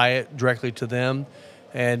 you buy it directly to them.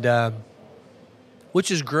 And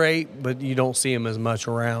which is great, but you don't see them as much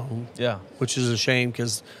around. Yeah. Which is a shame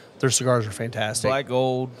because their cigars are fantastic. Black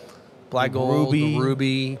gold,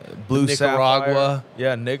 Ruby, blue Nicaragua. Sapphire.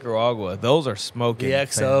 Yeah, Nicaragua. Those are smoking. The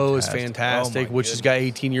XO is fantastic. fantastic, Oh, which has got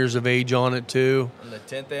 18 years of age on it too. And the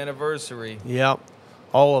 10th anniversary. Yep.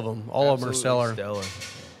 All of them. All of them are stellar.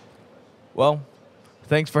 Well,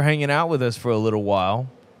 thanks for hanging out with us for a little while.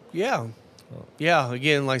 Yeah. Yeah,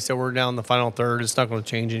 again, like I said, we're down the final third. It's not going to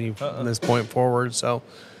change any from this point forward. So,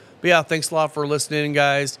 but yeah, thanks a lot for listening,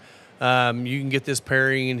 guys. You can get this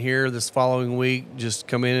pairing in here this following week. Just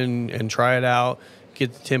come in and try it out.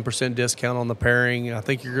 Get the 10% discount on the pairing. I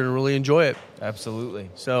think you're going to really enjoy it. Absolutely.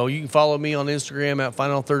 So you can follow me on Instagram at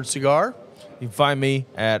Final Third Cigar. You can find me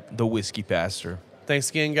at The Whiskey Pastor. Thanks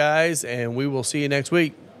again, guys, and we will see you next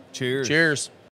week. Cheers. Cheers.